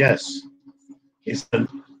 Yes. He said,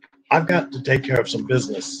 I've got to take care of some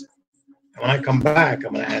business. And when I come back,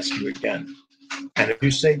 I'm going to ask you again. And if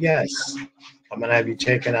you say yes, I'm going to have you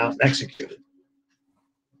taken out and executed.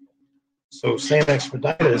 So Saint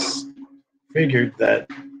Expeditius figured that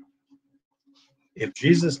if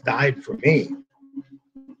Jesus died for me,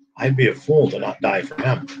 I'd be a fool to not die for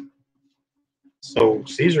him. So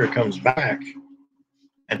Caesar comes back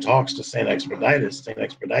and talks to Saint Expeditius. Saint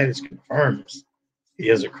Expeditius confirms he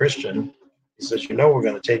is a Christian. He says, we're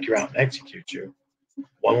going to take you out and execute you.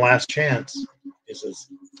 One last chance. He says,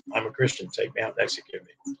 I'm a Christian. Take me out and execute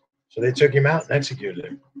me. So they took him out and executed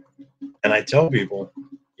him. And I tell people,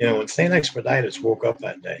 when Saint Expeditius woke up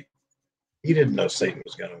that day, he didn't know Satan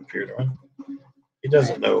was going to appear to him. He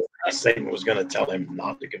doesn't know Satan was going to tell him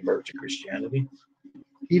not to convert to Christianity.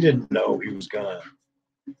 He didn't know he was going to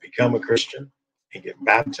become a Christian and get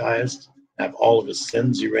baptized, have all of his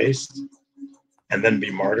sins erased, and then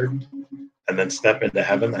be martyred, and then step into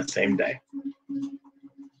heaven that same day.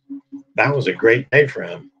 That was a great day for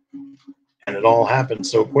him. And it all happened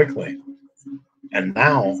so quickly. And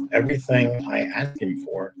now everything I ask him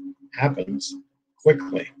for happens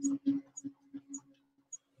quickly.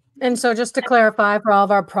 And so just to clarify for all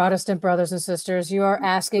of our Protestant brothers and sisters, you are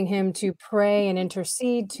asking him to pray and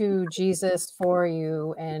intercede to Jesus for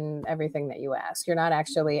you and everything that you ask. You're not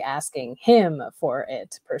actually asking him for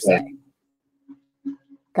it per se. Yeah.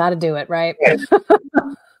 Got to do it, right? Yeah.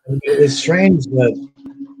 It's strange that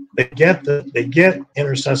they get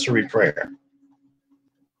intercessory prayer.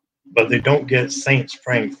 but they don't get saints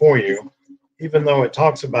praying for you, even though it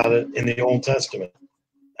talks about it in the Old Testament,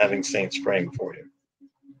 having saints praying for you.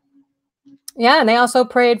 Yeah, and they also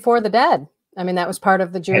prayed for the dead. I mean, that was part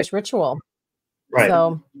of the Jewish ritual. Right.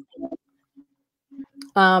 So,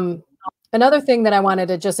 another thing that I wanted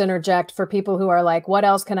to just interject for people who are like, what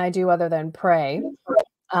else can I do other than pray?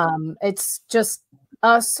 It's just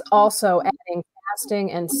us also adding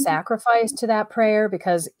fasting and sacrifice to that prayer,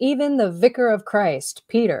 because even the vicar of Christ,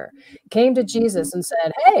 Peter, came to Jesus and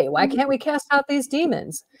said, hey, why can't we cast out these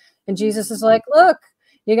demons? And Jesus is like, look,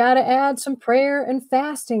 you got to add some prayer and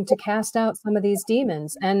fasting to cast out some of these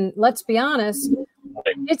demons. And let's be honest,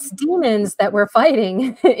 it's demons that we're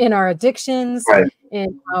fighting in our addictions, Right.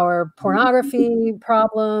 in our pornography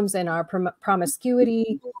problems, in our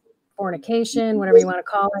promiscuity, fornication, whatever you want to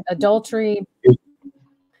call it, adultery.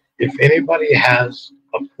 If anybody has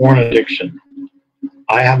a porn addiction,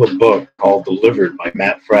 I have a book called Delivered by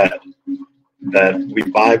Matt Fradd that we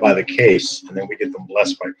buy by the case, and then we get them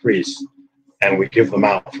blessed by priests, and we give them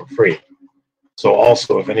out for free. So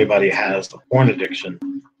also, if anybody has a porn addiction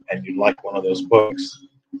and you'd like one of those books,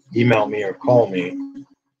 email me or call me.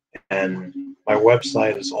 And my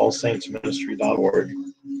website is allsaintsministry.org.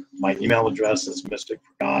 My email address is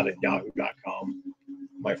mysticforgod@yahoo.com.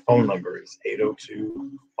 My phone number is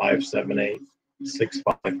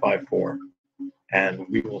 802-578-6554. And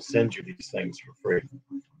we will send you these things for free.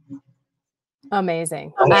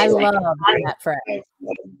 Amazing. I love that, Fred.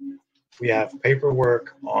 We have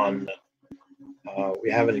paperwork on,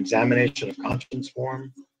 we have an examination of conscience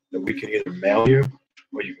form that we can either mail you,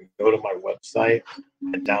 or you can go to my website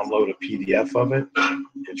and download a PDF of it.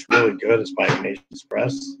 It's really good. It's by Nations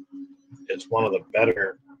Press. It's one of the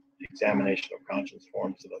better examination of conscience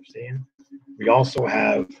forms that I've seen. We also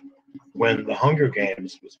have, when the Hunger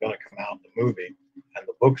Games was going to come out, the movie, and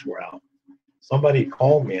the books were out, somebody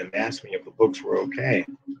called me and asked me if the books were okay.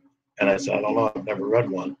 And I said, I don't know, I've never read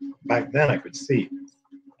one. Back then I could see.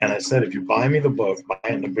 And I said, if you buy me the book, buy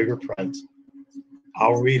it in the bigger print,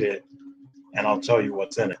 I'll read it and I'll tell you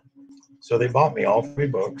what's in it. So they bought me all 3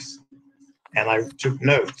 books, and I took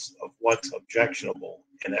notes of what's objectionable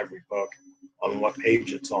in every book, on what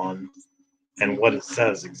page it's on, and what it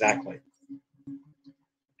says exactly.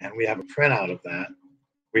 And we have a printout of that.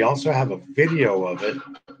 We also have a video of it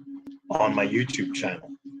on my YouTube channel,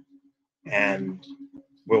 and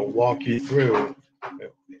we'll walk you through.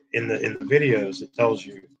 In the videos, it tells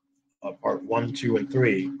you part 1, 2, and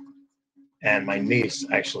 3, and my niece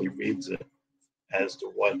actually reads it as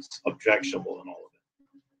to what's objectionable in all of it.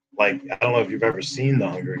 Like, I don't know if you've ever seen the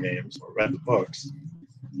Hunger Games or read the books.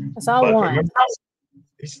 It's all one. Remember,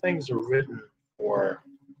 these things are written for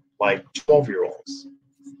like 12-year-olds.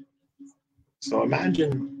 So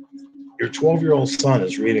imagine your 12-year-old son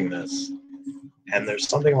is reading this, and there's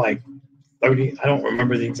something like 30, I don't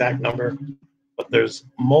remember the exact number, but there's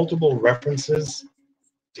multiple references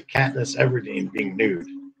to Katniss Everdeen being nude.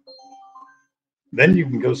 Then you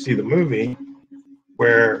can go see the movie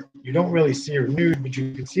where you don't really see her nude, but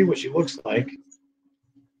you can see what she looks like.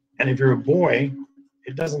 And if you're a boy,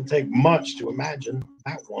 it doesn't take much to imagine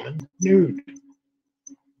that woman nude.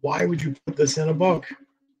 Why would you put this in a book?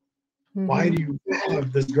 Mm-hmm. Why do you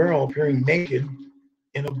have this girl appearing naked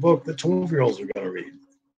in a book that 12-year-olds are going to read?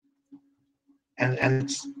 And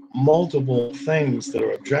it's multiple things that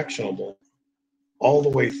are objectionable all the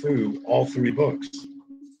way through all 3 books.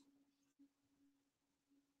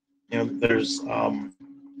 You know, there's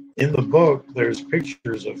in the book, there's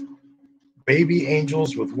pictures of baby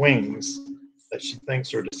angels with wings that she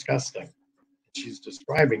thinks are disgusting. She's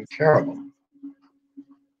describing cherubim.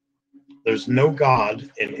 There's no God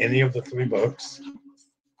in any of the 3 books.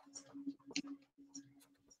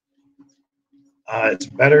 It's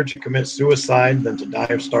better to commit suicide than to die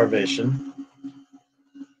of starvation.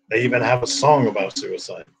 They even have a song about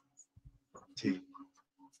suicide.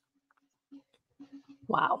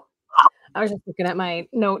 Wow. I was just looking at my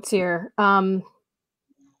notes here, but I'm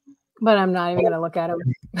not even going to look at them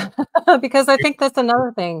because I think that's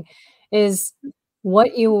another thing is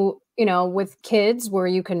what you know, with kids where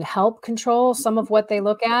you can help control some of what they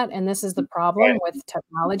look at. And this is the problem with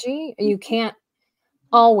technology. You can't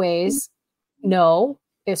always know,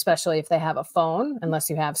 especially if they have a phone, unless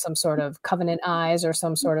you have some sort of covenant eyes or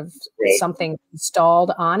some sort of something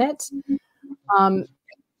installed on it.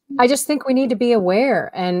 I just think we need to be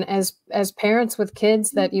aware. And as parents with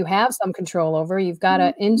kids that you have some control over, you've got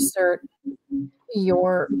to insert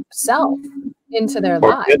yourself into their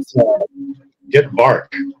lives. Get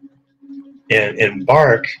Bark. In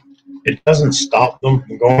Bark, it doesn't stop them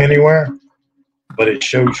from going anywhere, but it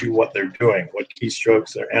shows you what they're doing, what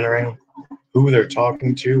keystrokes they're entering. who they're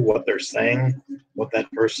talking to, what they're saying, what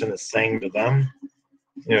that person is saying to them.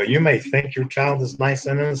 You know, you may think your child is nice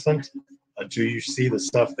and innocent until you see the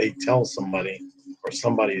stuff they tell somebody or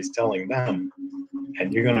somebody is telling them.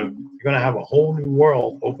 And you're gonna have a whole new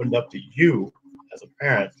world opened up to you as a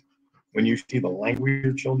parent when you see the language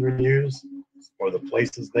your children use, or the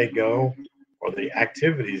places they go, or the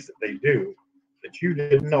activities that they do that you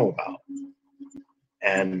didn't know about.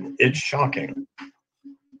 And it's shocking.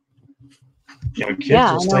 You know,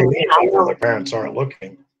 kids will stay in where their parents aren't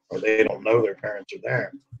looking, or they don't know their parents are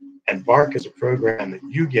there. And Bark is a program that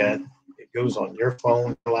you get. It goes on your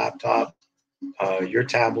phone, your laptop, your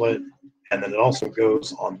tablet, and then it also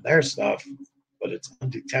goes on their stuff, but it's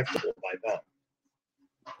undetectable by them.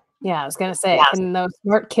 Yeah, I was gonna say, can those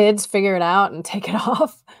smart kids figure it out and take it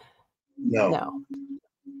off? No.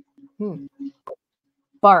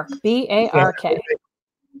 Bark, B-A-R-K.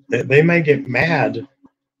 They may get mad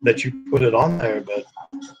that you put it on there, but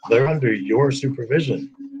they're under your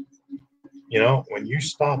supervision. You know, when you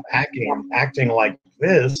stop acting like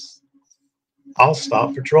this, I'll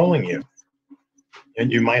stop patrolling you.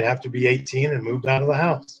 And you might have to be 18 and moved out of the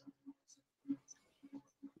house.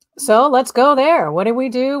 So let's go there. What do we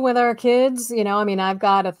do with our kids? You know, I mean, I've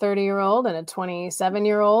got a 30-year-old and a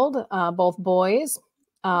 27-year-old, both boys.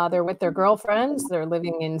 They're with their girlfriends. They're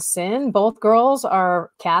living in sin. Both girls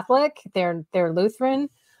are Catholic. They're Lutheran.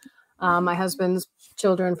 My husband's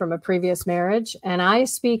children from a previous marriage. And I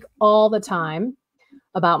speak all the time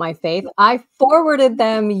about my faith. I forwarded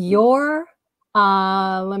them your,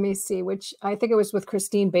 let me see, which I think it was with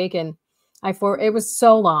Christine Bacon. It was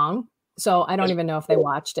so long. So I don't even know if they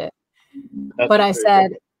watched it. But I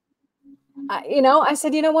said, you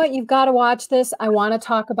know what? You've got to watch this. I want to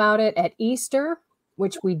talk about it at Easter,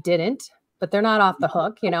 which we didn't, but they're not off the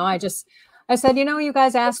hook. You know, I said, you know, you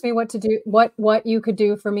guys asked me what to do, what you could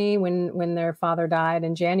do for me when their father died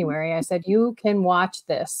in January. I said, you can watch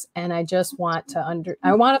this. And I just want to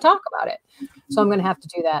I want to talk about it. So I'm going to have to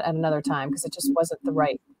do that at another time because it just wasn't the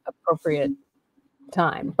right appropriate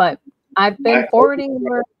time. But I've been forwarding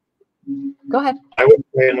your, go ahead. I would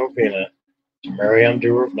pray a novena to Mary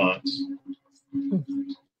Undoer of Knots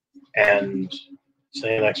and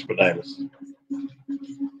Saint Expeditus.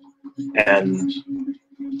 And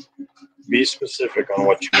be specific on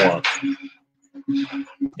what you want. You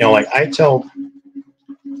know, like I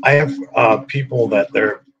have people that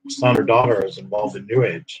their son or daughter is involved in New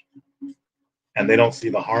Age, and they don't see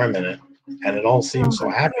the harm in it, and it all seems so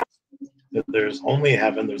happy that there's only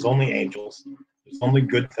heaven, there's only angels, there's only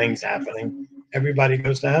good things happening. Everybody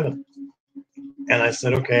goes to heaven. And I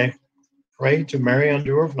said, okay, pray to Mary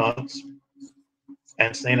Undoer of Knots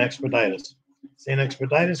and Saint Expeditus. Saint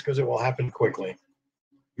Expeditus because it will happen quickly.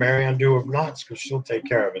 Mary Undoer of Knots because she'll take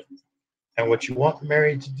care of it. And what you want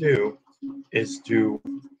Mary to do is to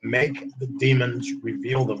make the demons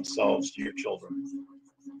reveal themselves to your children.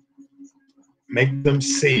 Make them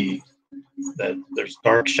see that there's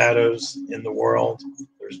dark shadows in the world,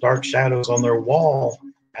 there's dark shadows on their wall,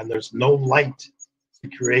 and there's no light to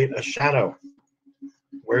create a shadow.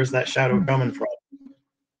 Where's that shadow coming from?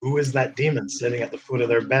 Who is that demon sitting at the foot of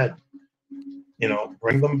their bed? You know,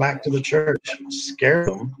 bring them back to the church, scare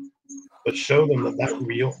them, but show them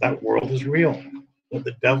that world is real, that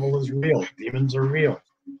the devil is real, demons are real,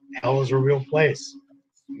 hell is a real place.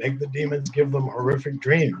 Make the demons give them horrific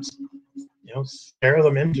dreams. You know, scare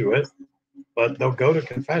them into it, but they'll go to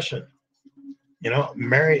confession. You know,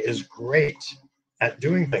 Mary is great at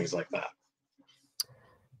doing things like that.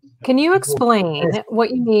 Can you explain what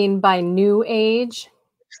you mean by New Age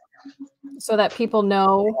so that people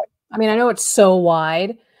know? I mean, I know it's so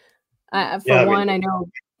wide. I know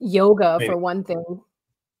yoga for one thing.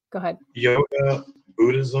 Go ahead. Yoga,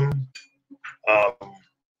 Buddhism.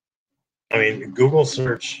 Google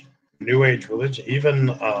search New Age religion.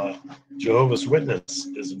 Even Jehovah's Witness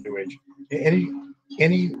is a New Age.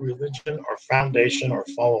 Any religion or foundation or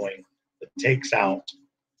following that takes out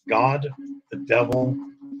God, the devil,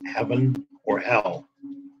 heaven, or hell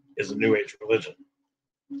is a New Age religion.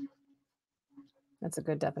 That's a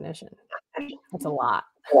good definition. That's a lot.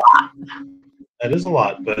 That is a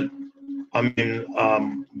lot, but I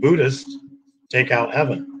mean, Buddhists take out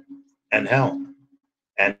heaven and hell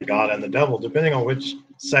and God and the devil, depending on which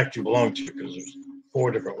sect you belong to, because there's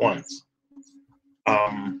 4 different ones.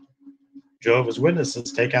 Jehovah's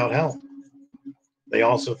Witnesses take out hell. They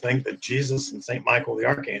also think that Jesus and St. Michael the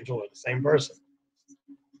Archangel are the same person,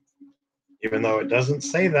 even though it doesn't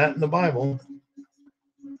say that in the Bible.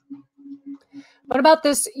 What about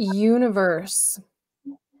this universe?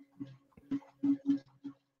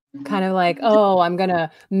 kind of like, oh, I'm going to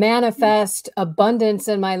manifest abundance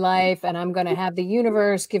in my life and I'm going to have the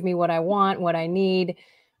universe give me what I want, what I need.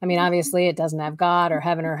 I mean, obviously it doesn't have God or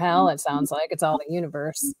heaven or hell. It sounds like it's all the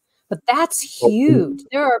universe, but that's huge.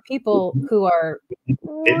 There are people who are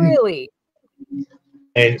really.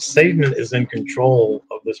 And Satan is in control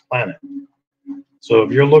of this planet. So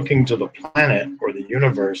if you're looking to the planet or the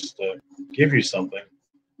universe to give you something,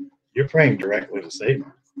 you're praying directly to Satan.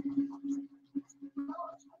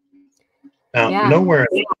 Now, nowhere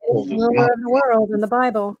in the world in the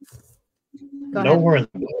Bible. Nowhere in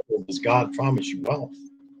the Bible does God promise you wealth.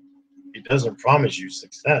 He doesn't promise you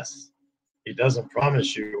success. He doesn't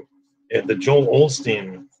promise you. The Joel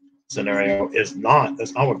Osteen scenario that's not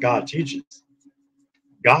what God teaches.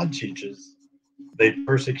 God teaches they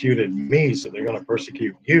persecuted me, so they're going to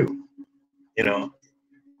persecute you. You know,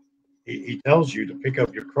 he tells you to pick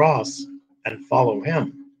up your cross and follow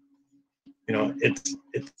him. You know, it's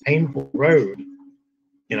a painful road.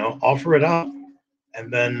 You know, offer it up,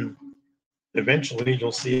 and then eventually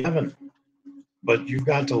you'll see heaven. But you've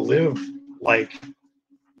got to live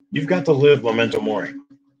memento mori.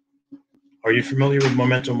 Are you familiar with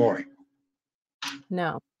memento mori?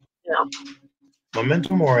 No.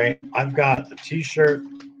 Memento mori, I've got a t-shirt,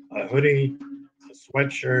 a hoodie, a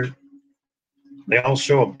sweatshirt. They all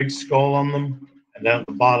show a big skull on them, and down at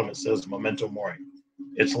the bottom it says memento mori.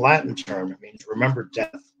 It's a Latin term. It means remember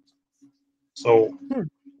death. So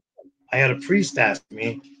I had a priest ask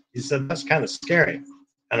me, he said, that's kind of scary.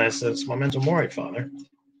 And I said, it's memento mori, Father.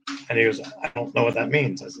 And he goes, I don't know what that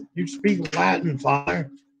means. I said, you speak Latin,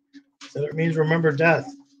 Father. I said, it means remember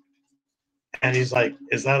death. And he's like,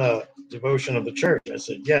 is that a devotion of the church? I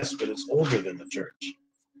said, yes, but it's older than the church.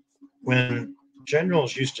 When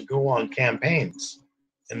generals used to go on campaigns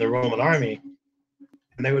in the Roman army,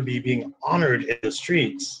 and they would be being honored in the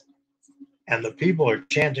streets, and the people are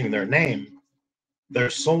chanting their name, their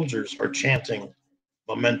soldiers are chanting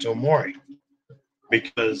memento mori,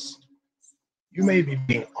 because you may be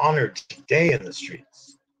being honored today in the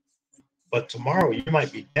streets, but tomorrow you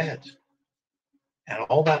might be dead. And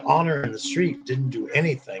all that honor in the street didn't do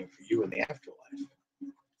anything for you in the afterlife.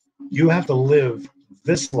 You have to live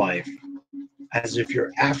this life as if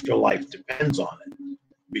your afterlife depends on it,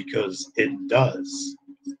 because it does.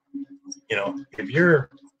 You know, if you're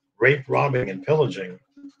rape, robbing, and pillaging,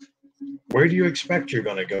 where do you expect you're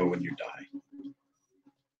going to go when you die?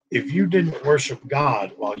 If you didn't worship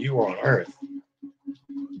God while you were on earth,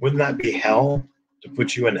 wouldn't that be hell to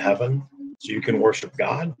put you in heaven so you can worship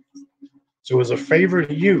God? So as a favor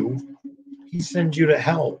to you, he sends you to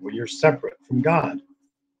hell where you're separate from God.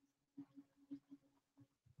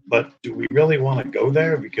 But do we really want to go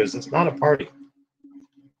there? Because it's not a party.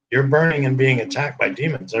 You're burning and being attacked by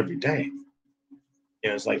demons every day. You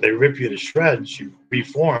know, it's like they rip you to shreds, you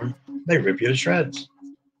reform, they rip you to shreds.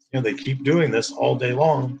 You know, they keep doing this all day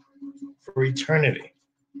long for eternity.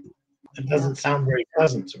 It doesn't sound very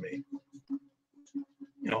pleasant to me.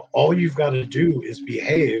 You know, all you've got to do is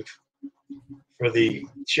behave for the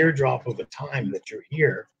teardrop of a time that you're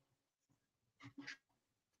here,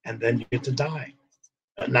 and then you get to die.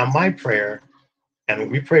 Now, my prayer, and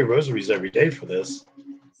we pray rosaries every day for this,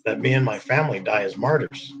 that me and my family die as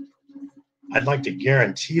martyrs. I'd like to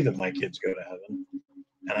guarantee that my kids go to heaven,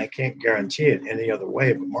 and I can't guarantee it any other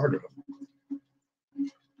way but martyrdom.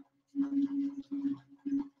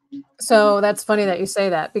 So that's funny that you say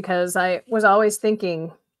that, because I was always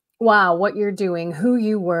thinking, wow, what you're doing, who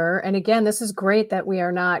you were. And again, this is great that we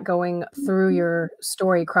are not going through your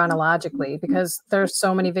story chronologically, because there's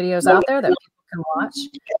so many videos out there that people can watch.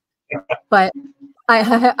 But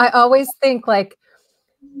I always think, like,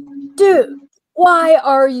 dude, why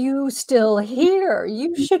are you still here?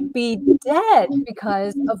 You should be dead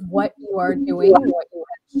because of what you are doing, what you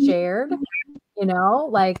have shared, you know,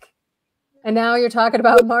 like, and now you're talking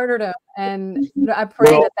about martyrdom. And I pray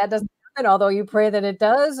that doesn't happen, although you pray that it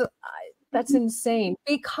does. That's insane,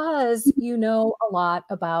 because you know a lot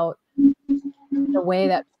about the way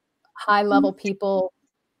that high level people,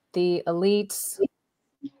 the elites,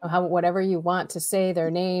 how, whatever you want to say their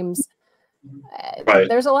names,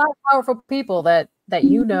 there's a lot of powerful people that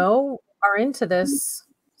you know are into this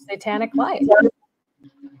satanic life.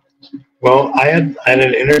 Well, I had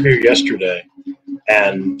an interview yesterday,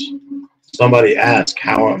 and somebody asked,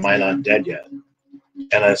 how am I not dead yet?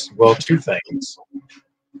 And I said, well, two things.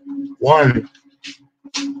 One,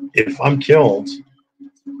 if I'm killed,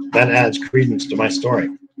 that adds credence to my story.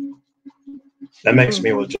 That makes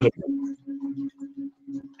me legitimate.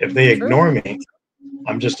 If they ignore me,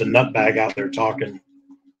 I'm just a nutbag out there talking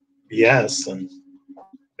BS, and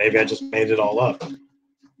maybe I just made it all up.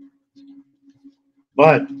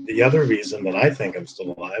 But the other reason that I think I'm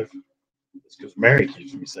still alive is because Mary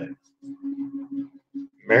keeps me safe.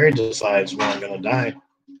 Mary decides when I'm going to die.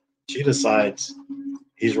 She decides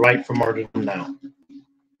he's right for martyrdom now.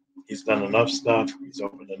 He's done enough stuff. He's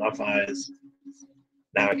opened enough eyes.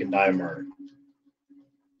 Now I can die a martyr.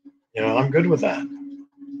 You know, I'm good with that.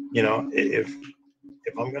 You know, if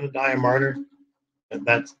I'm going to die a martyr,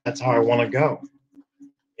 that's how I want to go.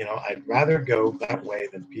 You know, I'd rather go that way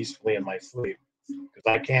than peacefully in my sleep, because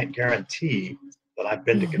I can't guarantee that I've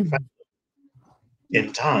been to confession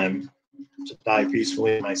in time to die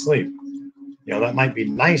peacefully in my sleep. You know, that might be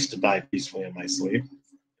nice to die peacefully in my sleep. It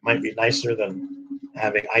might be nicer than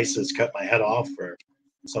having ISIS cut my head off, or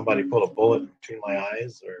somebody put a bullet between my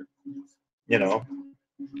eyes, or, you know,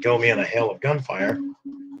 kill me in a hail of gunfire.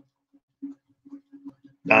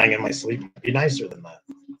 Dying in my sleep might be nicer than that.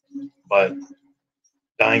 But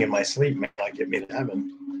dying in my sleep may not get me to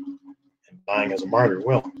heaven, and dying as a martyr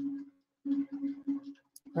will.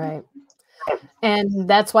 Right. And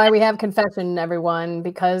that's why we have confession, everyone,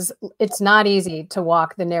 because it's not easy to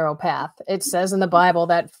walk the narrow path. It says in the Bible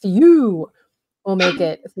that few will make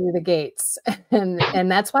it through the gates. And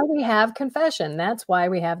that's why we have confession. That's why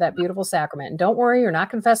we have that beautiful sacrament. And don't worry, you're not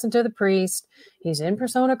confessing to the priest. He's in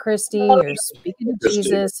persona Christi. You're speaking to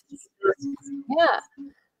Jesus. Yeah.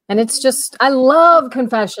 And it's just, I love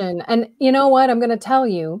confession. And you know what? I'm going to tell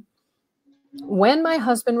you, when my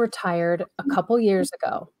husband retired a couple years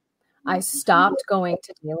ago, I stopped going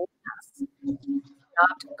to daily mass,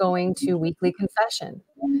 stopped going to weekly confession.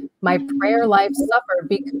 My prayer life suffered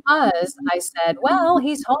because I said, well,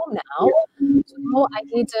 he's home now, so I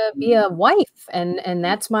need to be a wife, and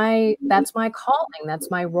that's my calling, that's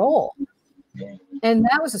my role. And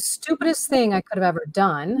that was the stupidest thing I could have ever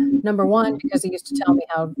done. Number one, because he used to tell me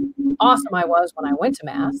how awesome I was when I went to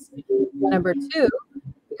mass. Number two,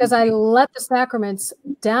 because I let the sacraments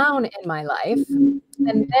down in my life.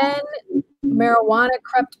 And then marijuana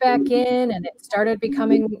crept back in, and it started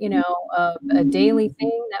becoming, you know, a daily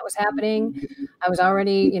thing that was happening. I was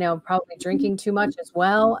already, you know, probably drinking too much as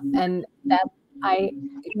well. And that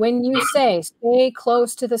when you say stay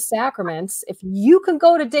close to the sacraments, if you can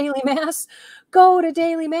go to daily mass, go to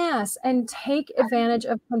daily mass and take advantage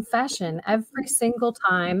of confession every single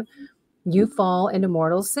time you fall into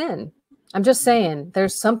mortal sin. I'm just saying,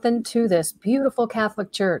 there's something to this beautiful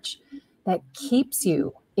Catholic Church that keeps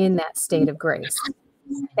you in that state of grace.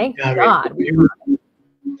 Thank God.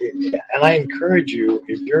 And I encourage you,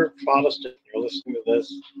 if you're Protestant, you're listening to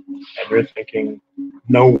this, and you're thinking,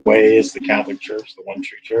 no way is the Catholic Church the one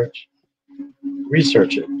true church,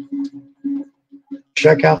 research it.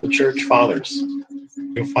 Check out the Church Fathers.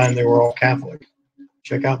 You'll find they were all Catholic.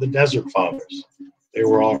 Check out the Desert Fathers. They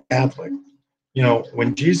were all Catholic. You know,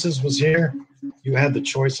 when Jesus was here, you had the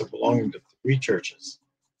choice of belonging to three churches.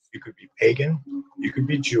 You could be pagan, you could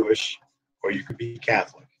be Jewish, or you could be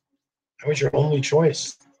Catholic. That was your only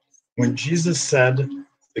choice. When Jesus said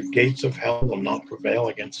the gates of hell will not prevail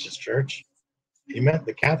against his church, he meant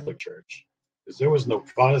the Catholic Church, because there was no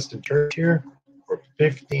Protestant church here for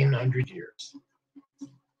 1,500 years.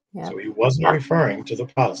 Yep. So he wasn't referring to the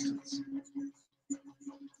Protestants.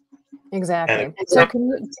 Exactly. So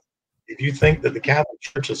if you think that the Catholic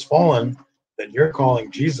Church has fallen, then you're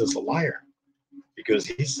calling Jesus a liar, because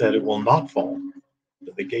he said it will not fall,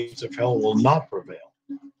 that the gates of hell will not prevail.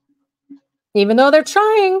 Even though they're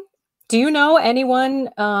trying. Do you know anyone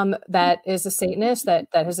that is a Satanist that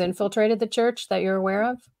has infiltrated the church that you're aware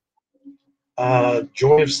of?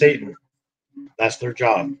 Joy of Satan. That's their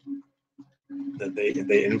job. That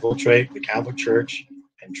they infiltrate the Catholic Church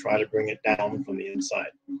and try to bring it down from the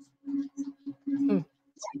inside.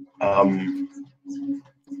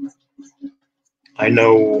 I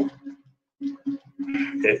know.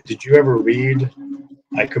 Did you ever read?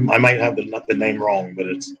 I might have the name wrong, but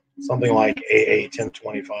it's something like AA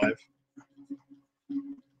 1025.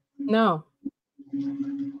 No.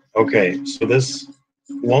 Okay, so this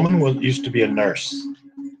woman used to be a nurse,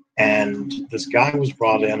 and this guy was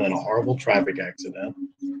brought in a horrible traffic accident.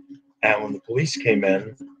 And when the police came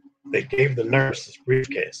in, they gave the nurse this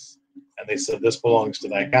briefcase, and they said, "This belongs to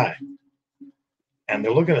that guy." And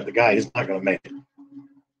they're looking at the guy; he's not going to make it.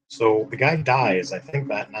 So the guy dies, I think,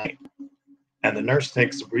 that night, and the nurse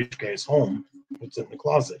takes the briefcase home, puts it in the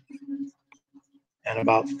closet, and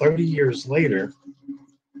about 30 years later,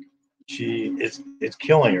 it's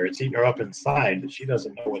killing her. It's eating her up inside, but she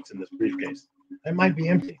doesn't know what's in this briefcase. It might be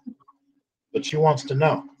empty, but she wants to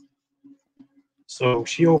know. So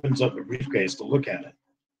she opens up the briefcase to look at it,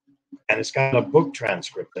 and it's got a book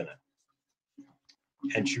transcript in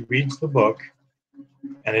it. And she reads the book,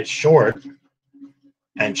 and it's short,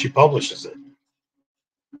 and she publishes it.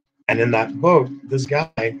 And in that book, this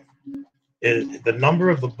guy, the number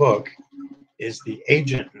of the book is the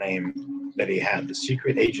agent name that he had, the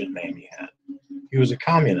secret agent name he had. He was a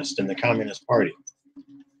communist in the Communist Party.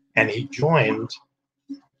 And he joined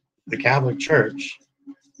the Catholic Church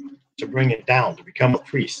to bring it down, to become a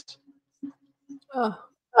priest. Oh.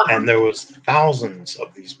 And there was thousands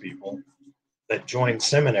of these people that joined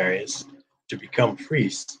seminaries to become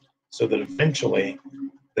priests, so that eventually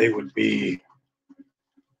they would be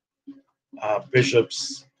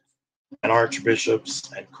bishops and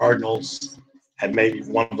archbishops and cardinals, and maybe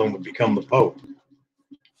one of them would become the Pope,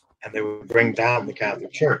 and they would bring down the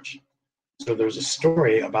Catholic Church. So there's a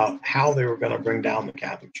story about how they were going to bring down the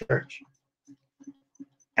Catholic Church.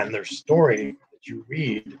 And their story that you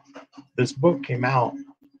read, this book came out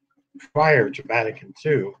prior to Vatican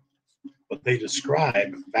II, but they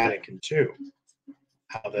describe Vatican II,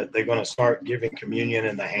 how that they're going to start giving communion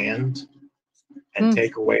in the hand and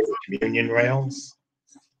take away the communion rails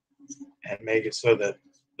and make it so that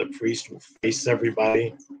the priest will face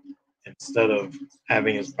everybody instead of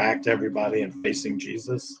having his back to everybody and facing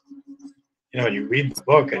Jesus. You know, and you read the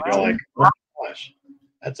book and you're like, oh my gosh,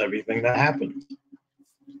 that's everything that happened.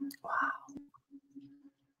 Wow.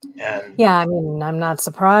 And yeah, I mean, I'm not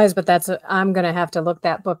surprised, but I'm going to have to look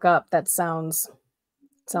that book up. That sounds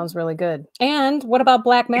really good. And what about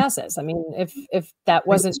black masses? I mean, if that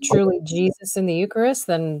wasn't truly Jesus in the Eucharist,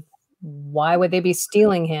 then why would they be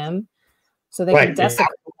stealing him so they can desecrate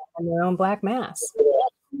him in their own black mass?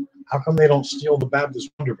 How come they don't steal the Baptist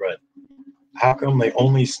Wonder Bread? How come they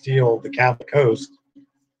only steal the Catholic Host?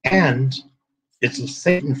 And it's a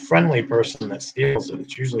Satan-friendly person that steals it.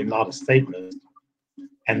 It's usually not a Satanist.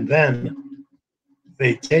 And then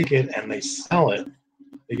they take it and they sell it.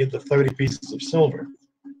 They get the 30 pieces of silver.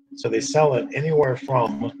 So they sell it anywhere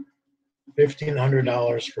from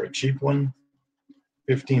 $1,500 for a cheap one,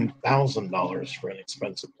 $15,000 for an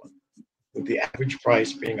expensive one, with the average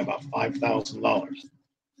price being about $5,000.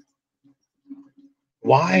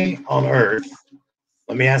 Why on earth,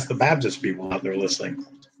 let me ask the Baptist people out there listening,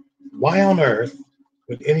 why on earth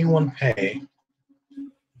would anyone pay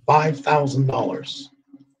 $5,000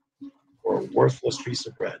 for a worthless piece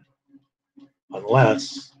of bread,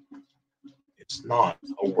 unless it's not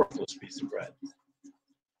a worthless piece of bread?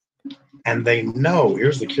 And they know,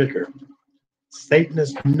 here's the kicker,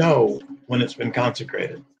 Satanists know when it's been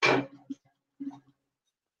consecrated.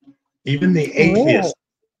 Even the atheists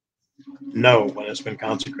know when it's been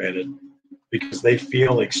consecrated, because they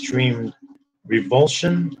feel extreme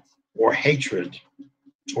revulsion or hatred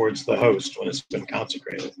towards the host when it's been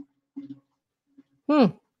consecrated.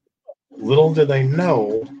 Little do they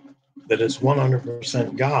know that it's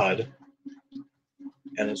 100% God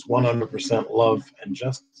and it's 100% love and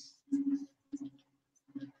justice.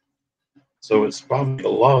 So it's probably the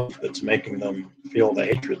love that's making them feel the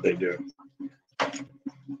hatred they do.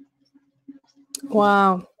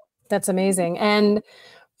 Wow, that's amazing. And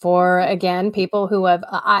for, again, people who have,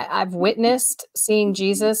 I've witnessed seeing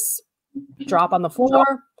Jesus drop on the floor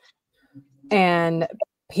and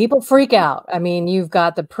people freak out. I mean, you've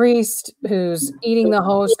got the priest who's eating the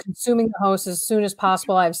host, consuming the host as soon as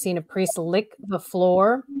possible. I've seen a priest lick the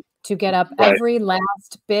floor to get up every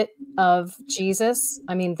last bit of Jesus.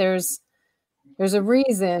 I mean, there's a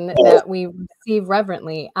reason that we receive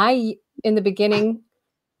reverently. I, in the beginning,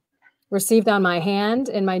 received on my hand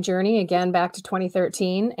in my journey, again, back to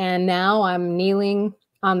 2013. And now I'm kneeling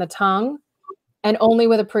on the tongue and only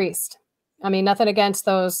with a priest. I mean, nothing against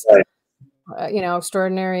those,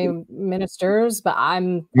 extraordinary ministers, but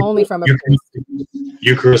I'm only from a priest.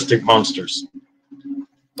 Eucharistic monsters.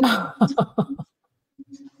 I'm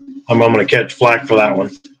going to catch flack for that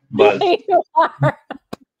one. But You are.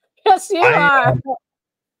 Yes, you are.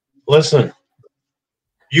 Listen,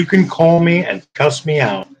 you can call me and cuss me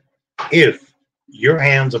out if your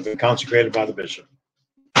hands have been consecrated by the bishop.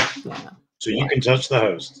 So you can touch the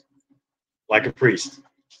host like a priest.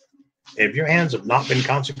 If your hands have not been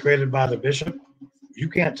consecrated by the bishop, you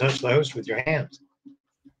can't touch the host with your hands.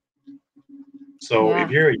 So if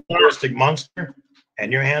you're a Eucharistic monster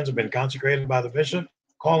and your hands have been consecrated by the bishop,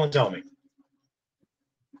 call and tell me.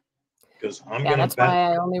 Because I'm going to that's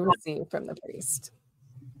why I only receive from the priest.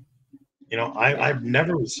 You know, I've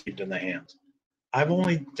never received in the hand. I've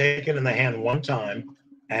only taken in the hand one time,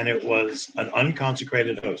 and it was an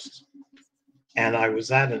unconsecrated host. And I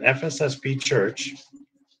was at an FSSP church,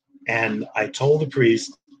 and I told the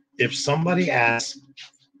priest, if somebody asks,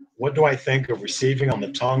 what do I think of receiving on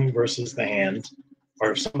the tongue versus the hand,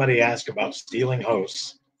 or if somebody asks about stealing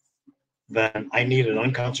hosts, then I need an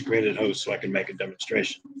unconsecrated host so I can make a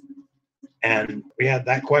demonstration. And we had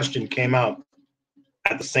that question came up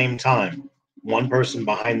at the same time, one person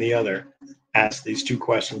behind the other, asked these two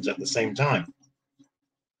questions at the same time.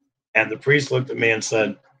 And the priest looked at me and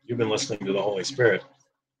said, "You've been listening to the Holy Spirit."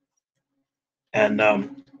 And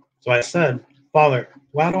so I said, "Father,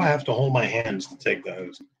 why do I have to hold my hands to take the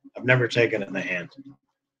host? I've never taken it in the hand."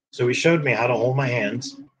 So he showed me how to hold my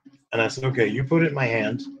hands. And I said, "Okay, you put it in my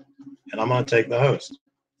hand, and I'm going to take the host."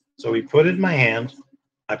 So he put it in my hand.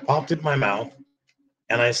 I popped it in my mouth.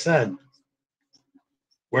 And I said,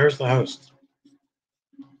 "Where's the host?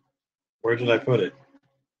 Where did I put it?"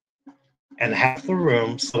 And half the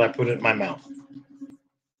room said I put it in my mouth.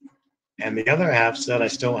 And the other half said I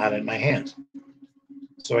still had it in my hand.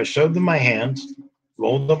 So I showed them my hand,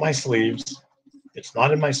 rolled up my sleeves. It's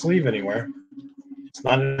not in my sleeve anywhere. It's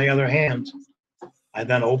not in the other hand. I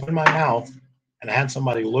then opened my mouth and had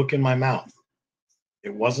somebody look in my mouth.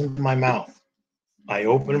 It wasn't in my mouth. I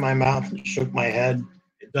opened my mouth and shook my head.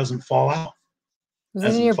 It doesn't fall out. Was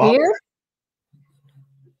it in your beard?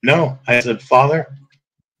 No. I said, "Father,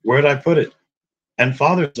 where did I put it?" And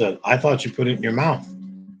Father said, "I thought you put it in your mouth."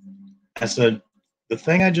 I said, "The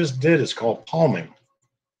thing I just did is called palming.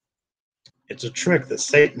 It's a trick that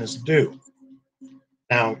Satanists do.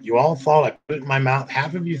 Now, you all thought I put it in my mouth.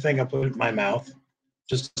 Half of you think I put it in my mouth.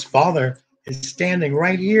 Just as Father is standing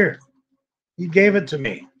right here. He gave it to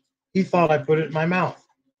me. He thought I put it in my mouth.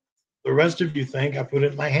 The rest of you think I put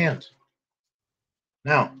it in my hand.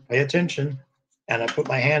 Now, pay attention." And I put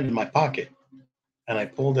my hand in my pocket. And I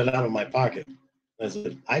pulled it out of my pocket. I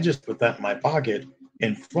said, "I just put that in my pocket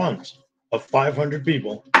in front of 500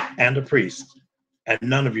 people and a priest. And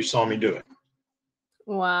none of you saw me do it."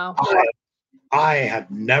 Wow. I have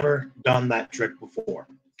never done that trick before.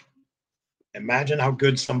 Imagine how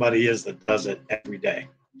good somebody is that does it every day.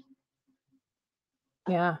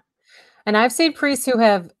 Yeah. And I've seen priests who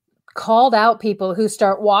have called out people who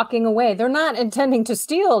start walking away. They're not intending to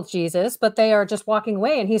steal Jesus, but they are just walking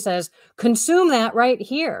away. And he says, "Consume that right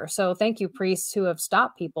here." So thank you, priests who have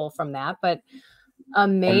stopped people from that. But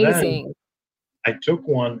amazing. I took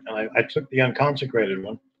one, and I took the unconsecrated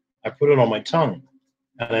one. I put it on my tongue.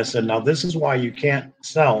 And I said, "Now this is why you can't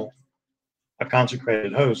sell a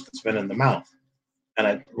consecrated host that's been in the mouth." And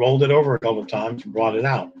I rolled it over a couple of times and brought it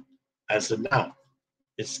out. I said, "Now,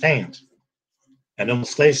 it's stained. And it'll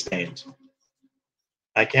stay stained.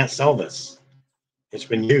 I can't sell this. It's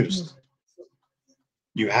been used.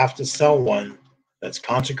 You have to sell one that's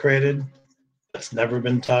consecrated, that's never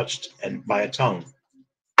been touched, and by a tongue."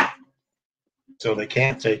 So they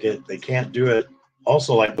can't take it. They can't do it.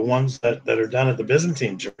 Also, like the ones that are done at the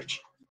Byzantine church,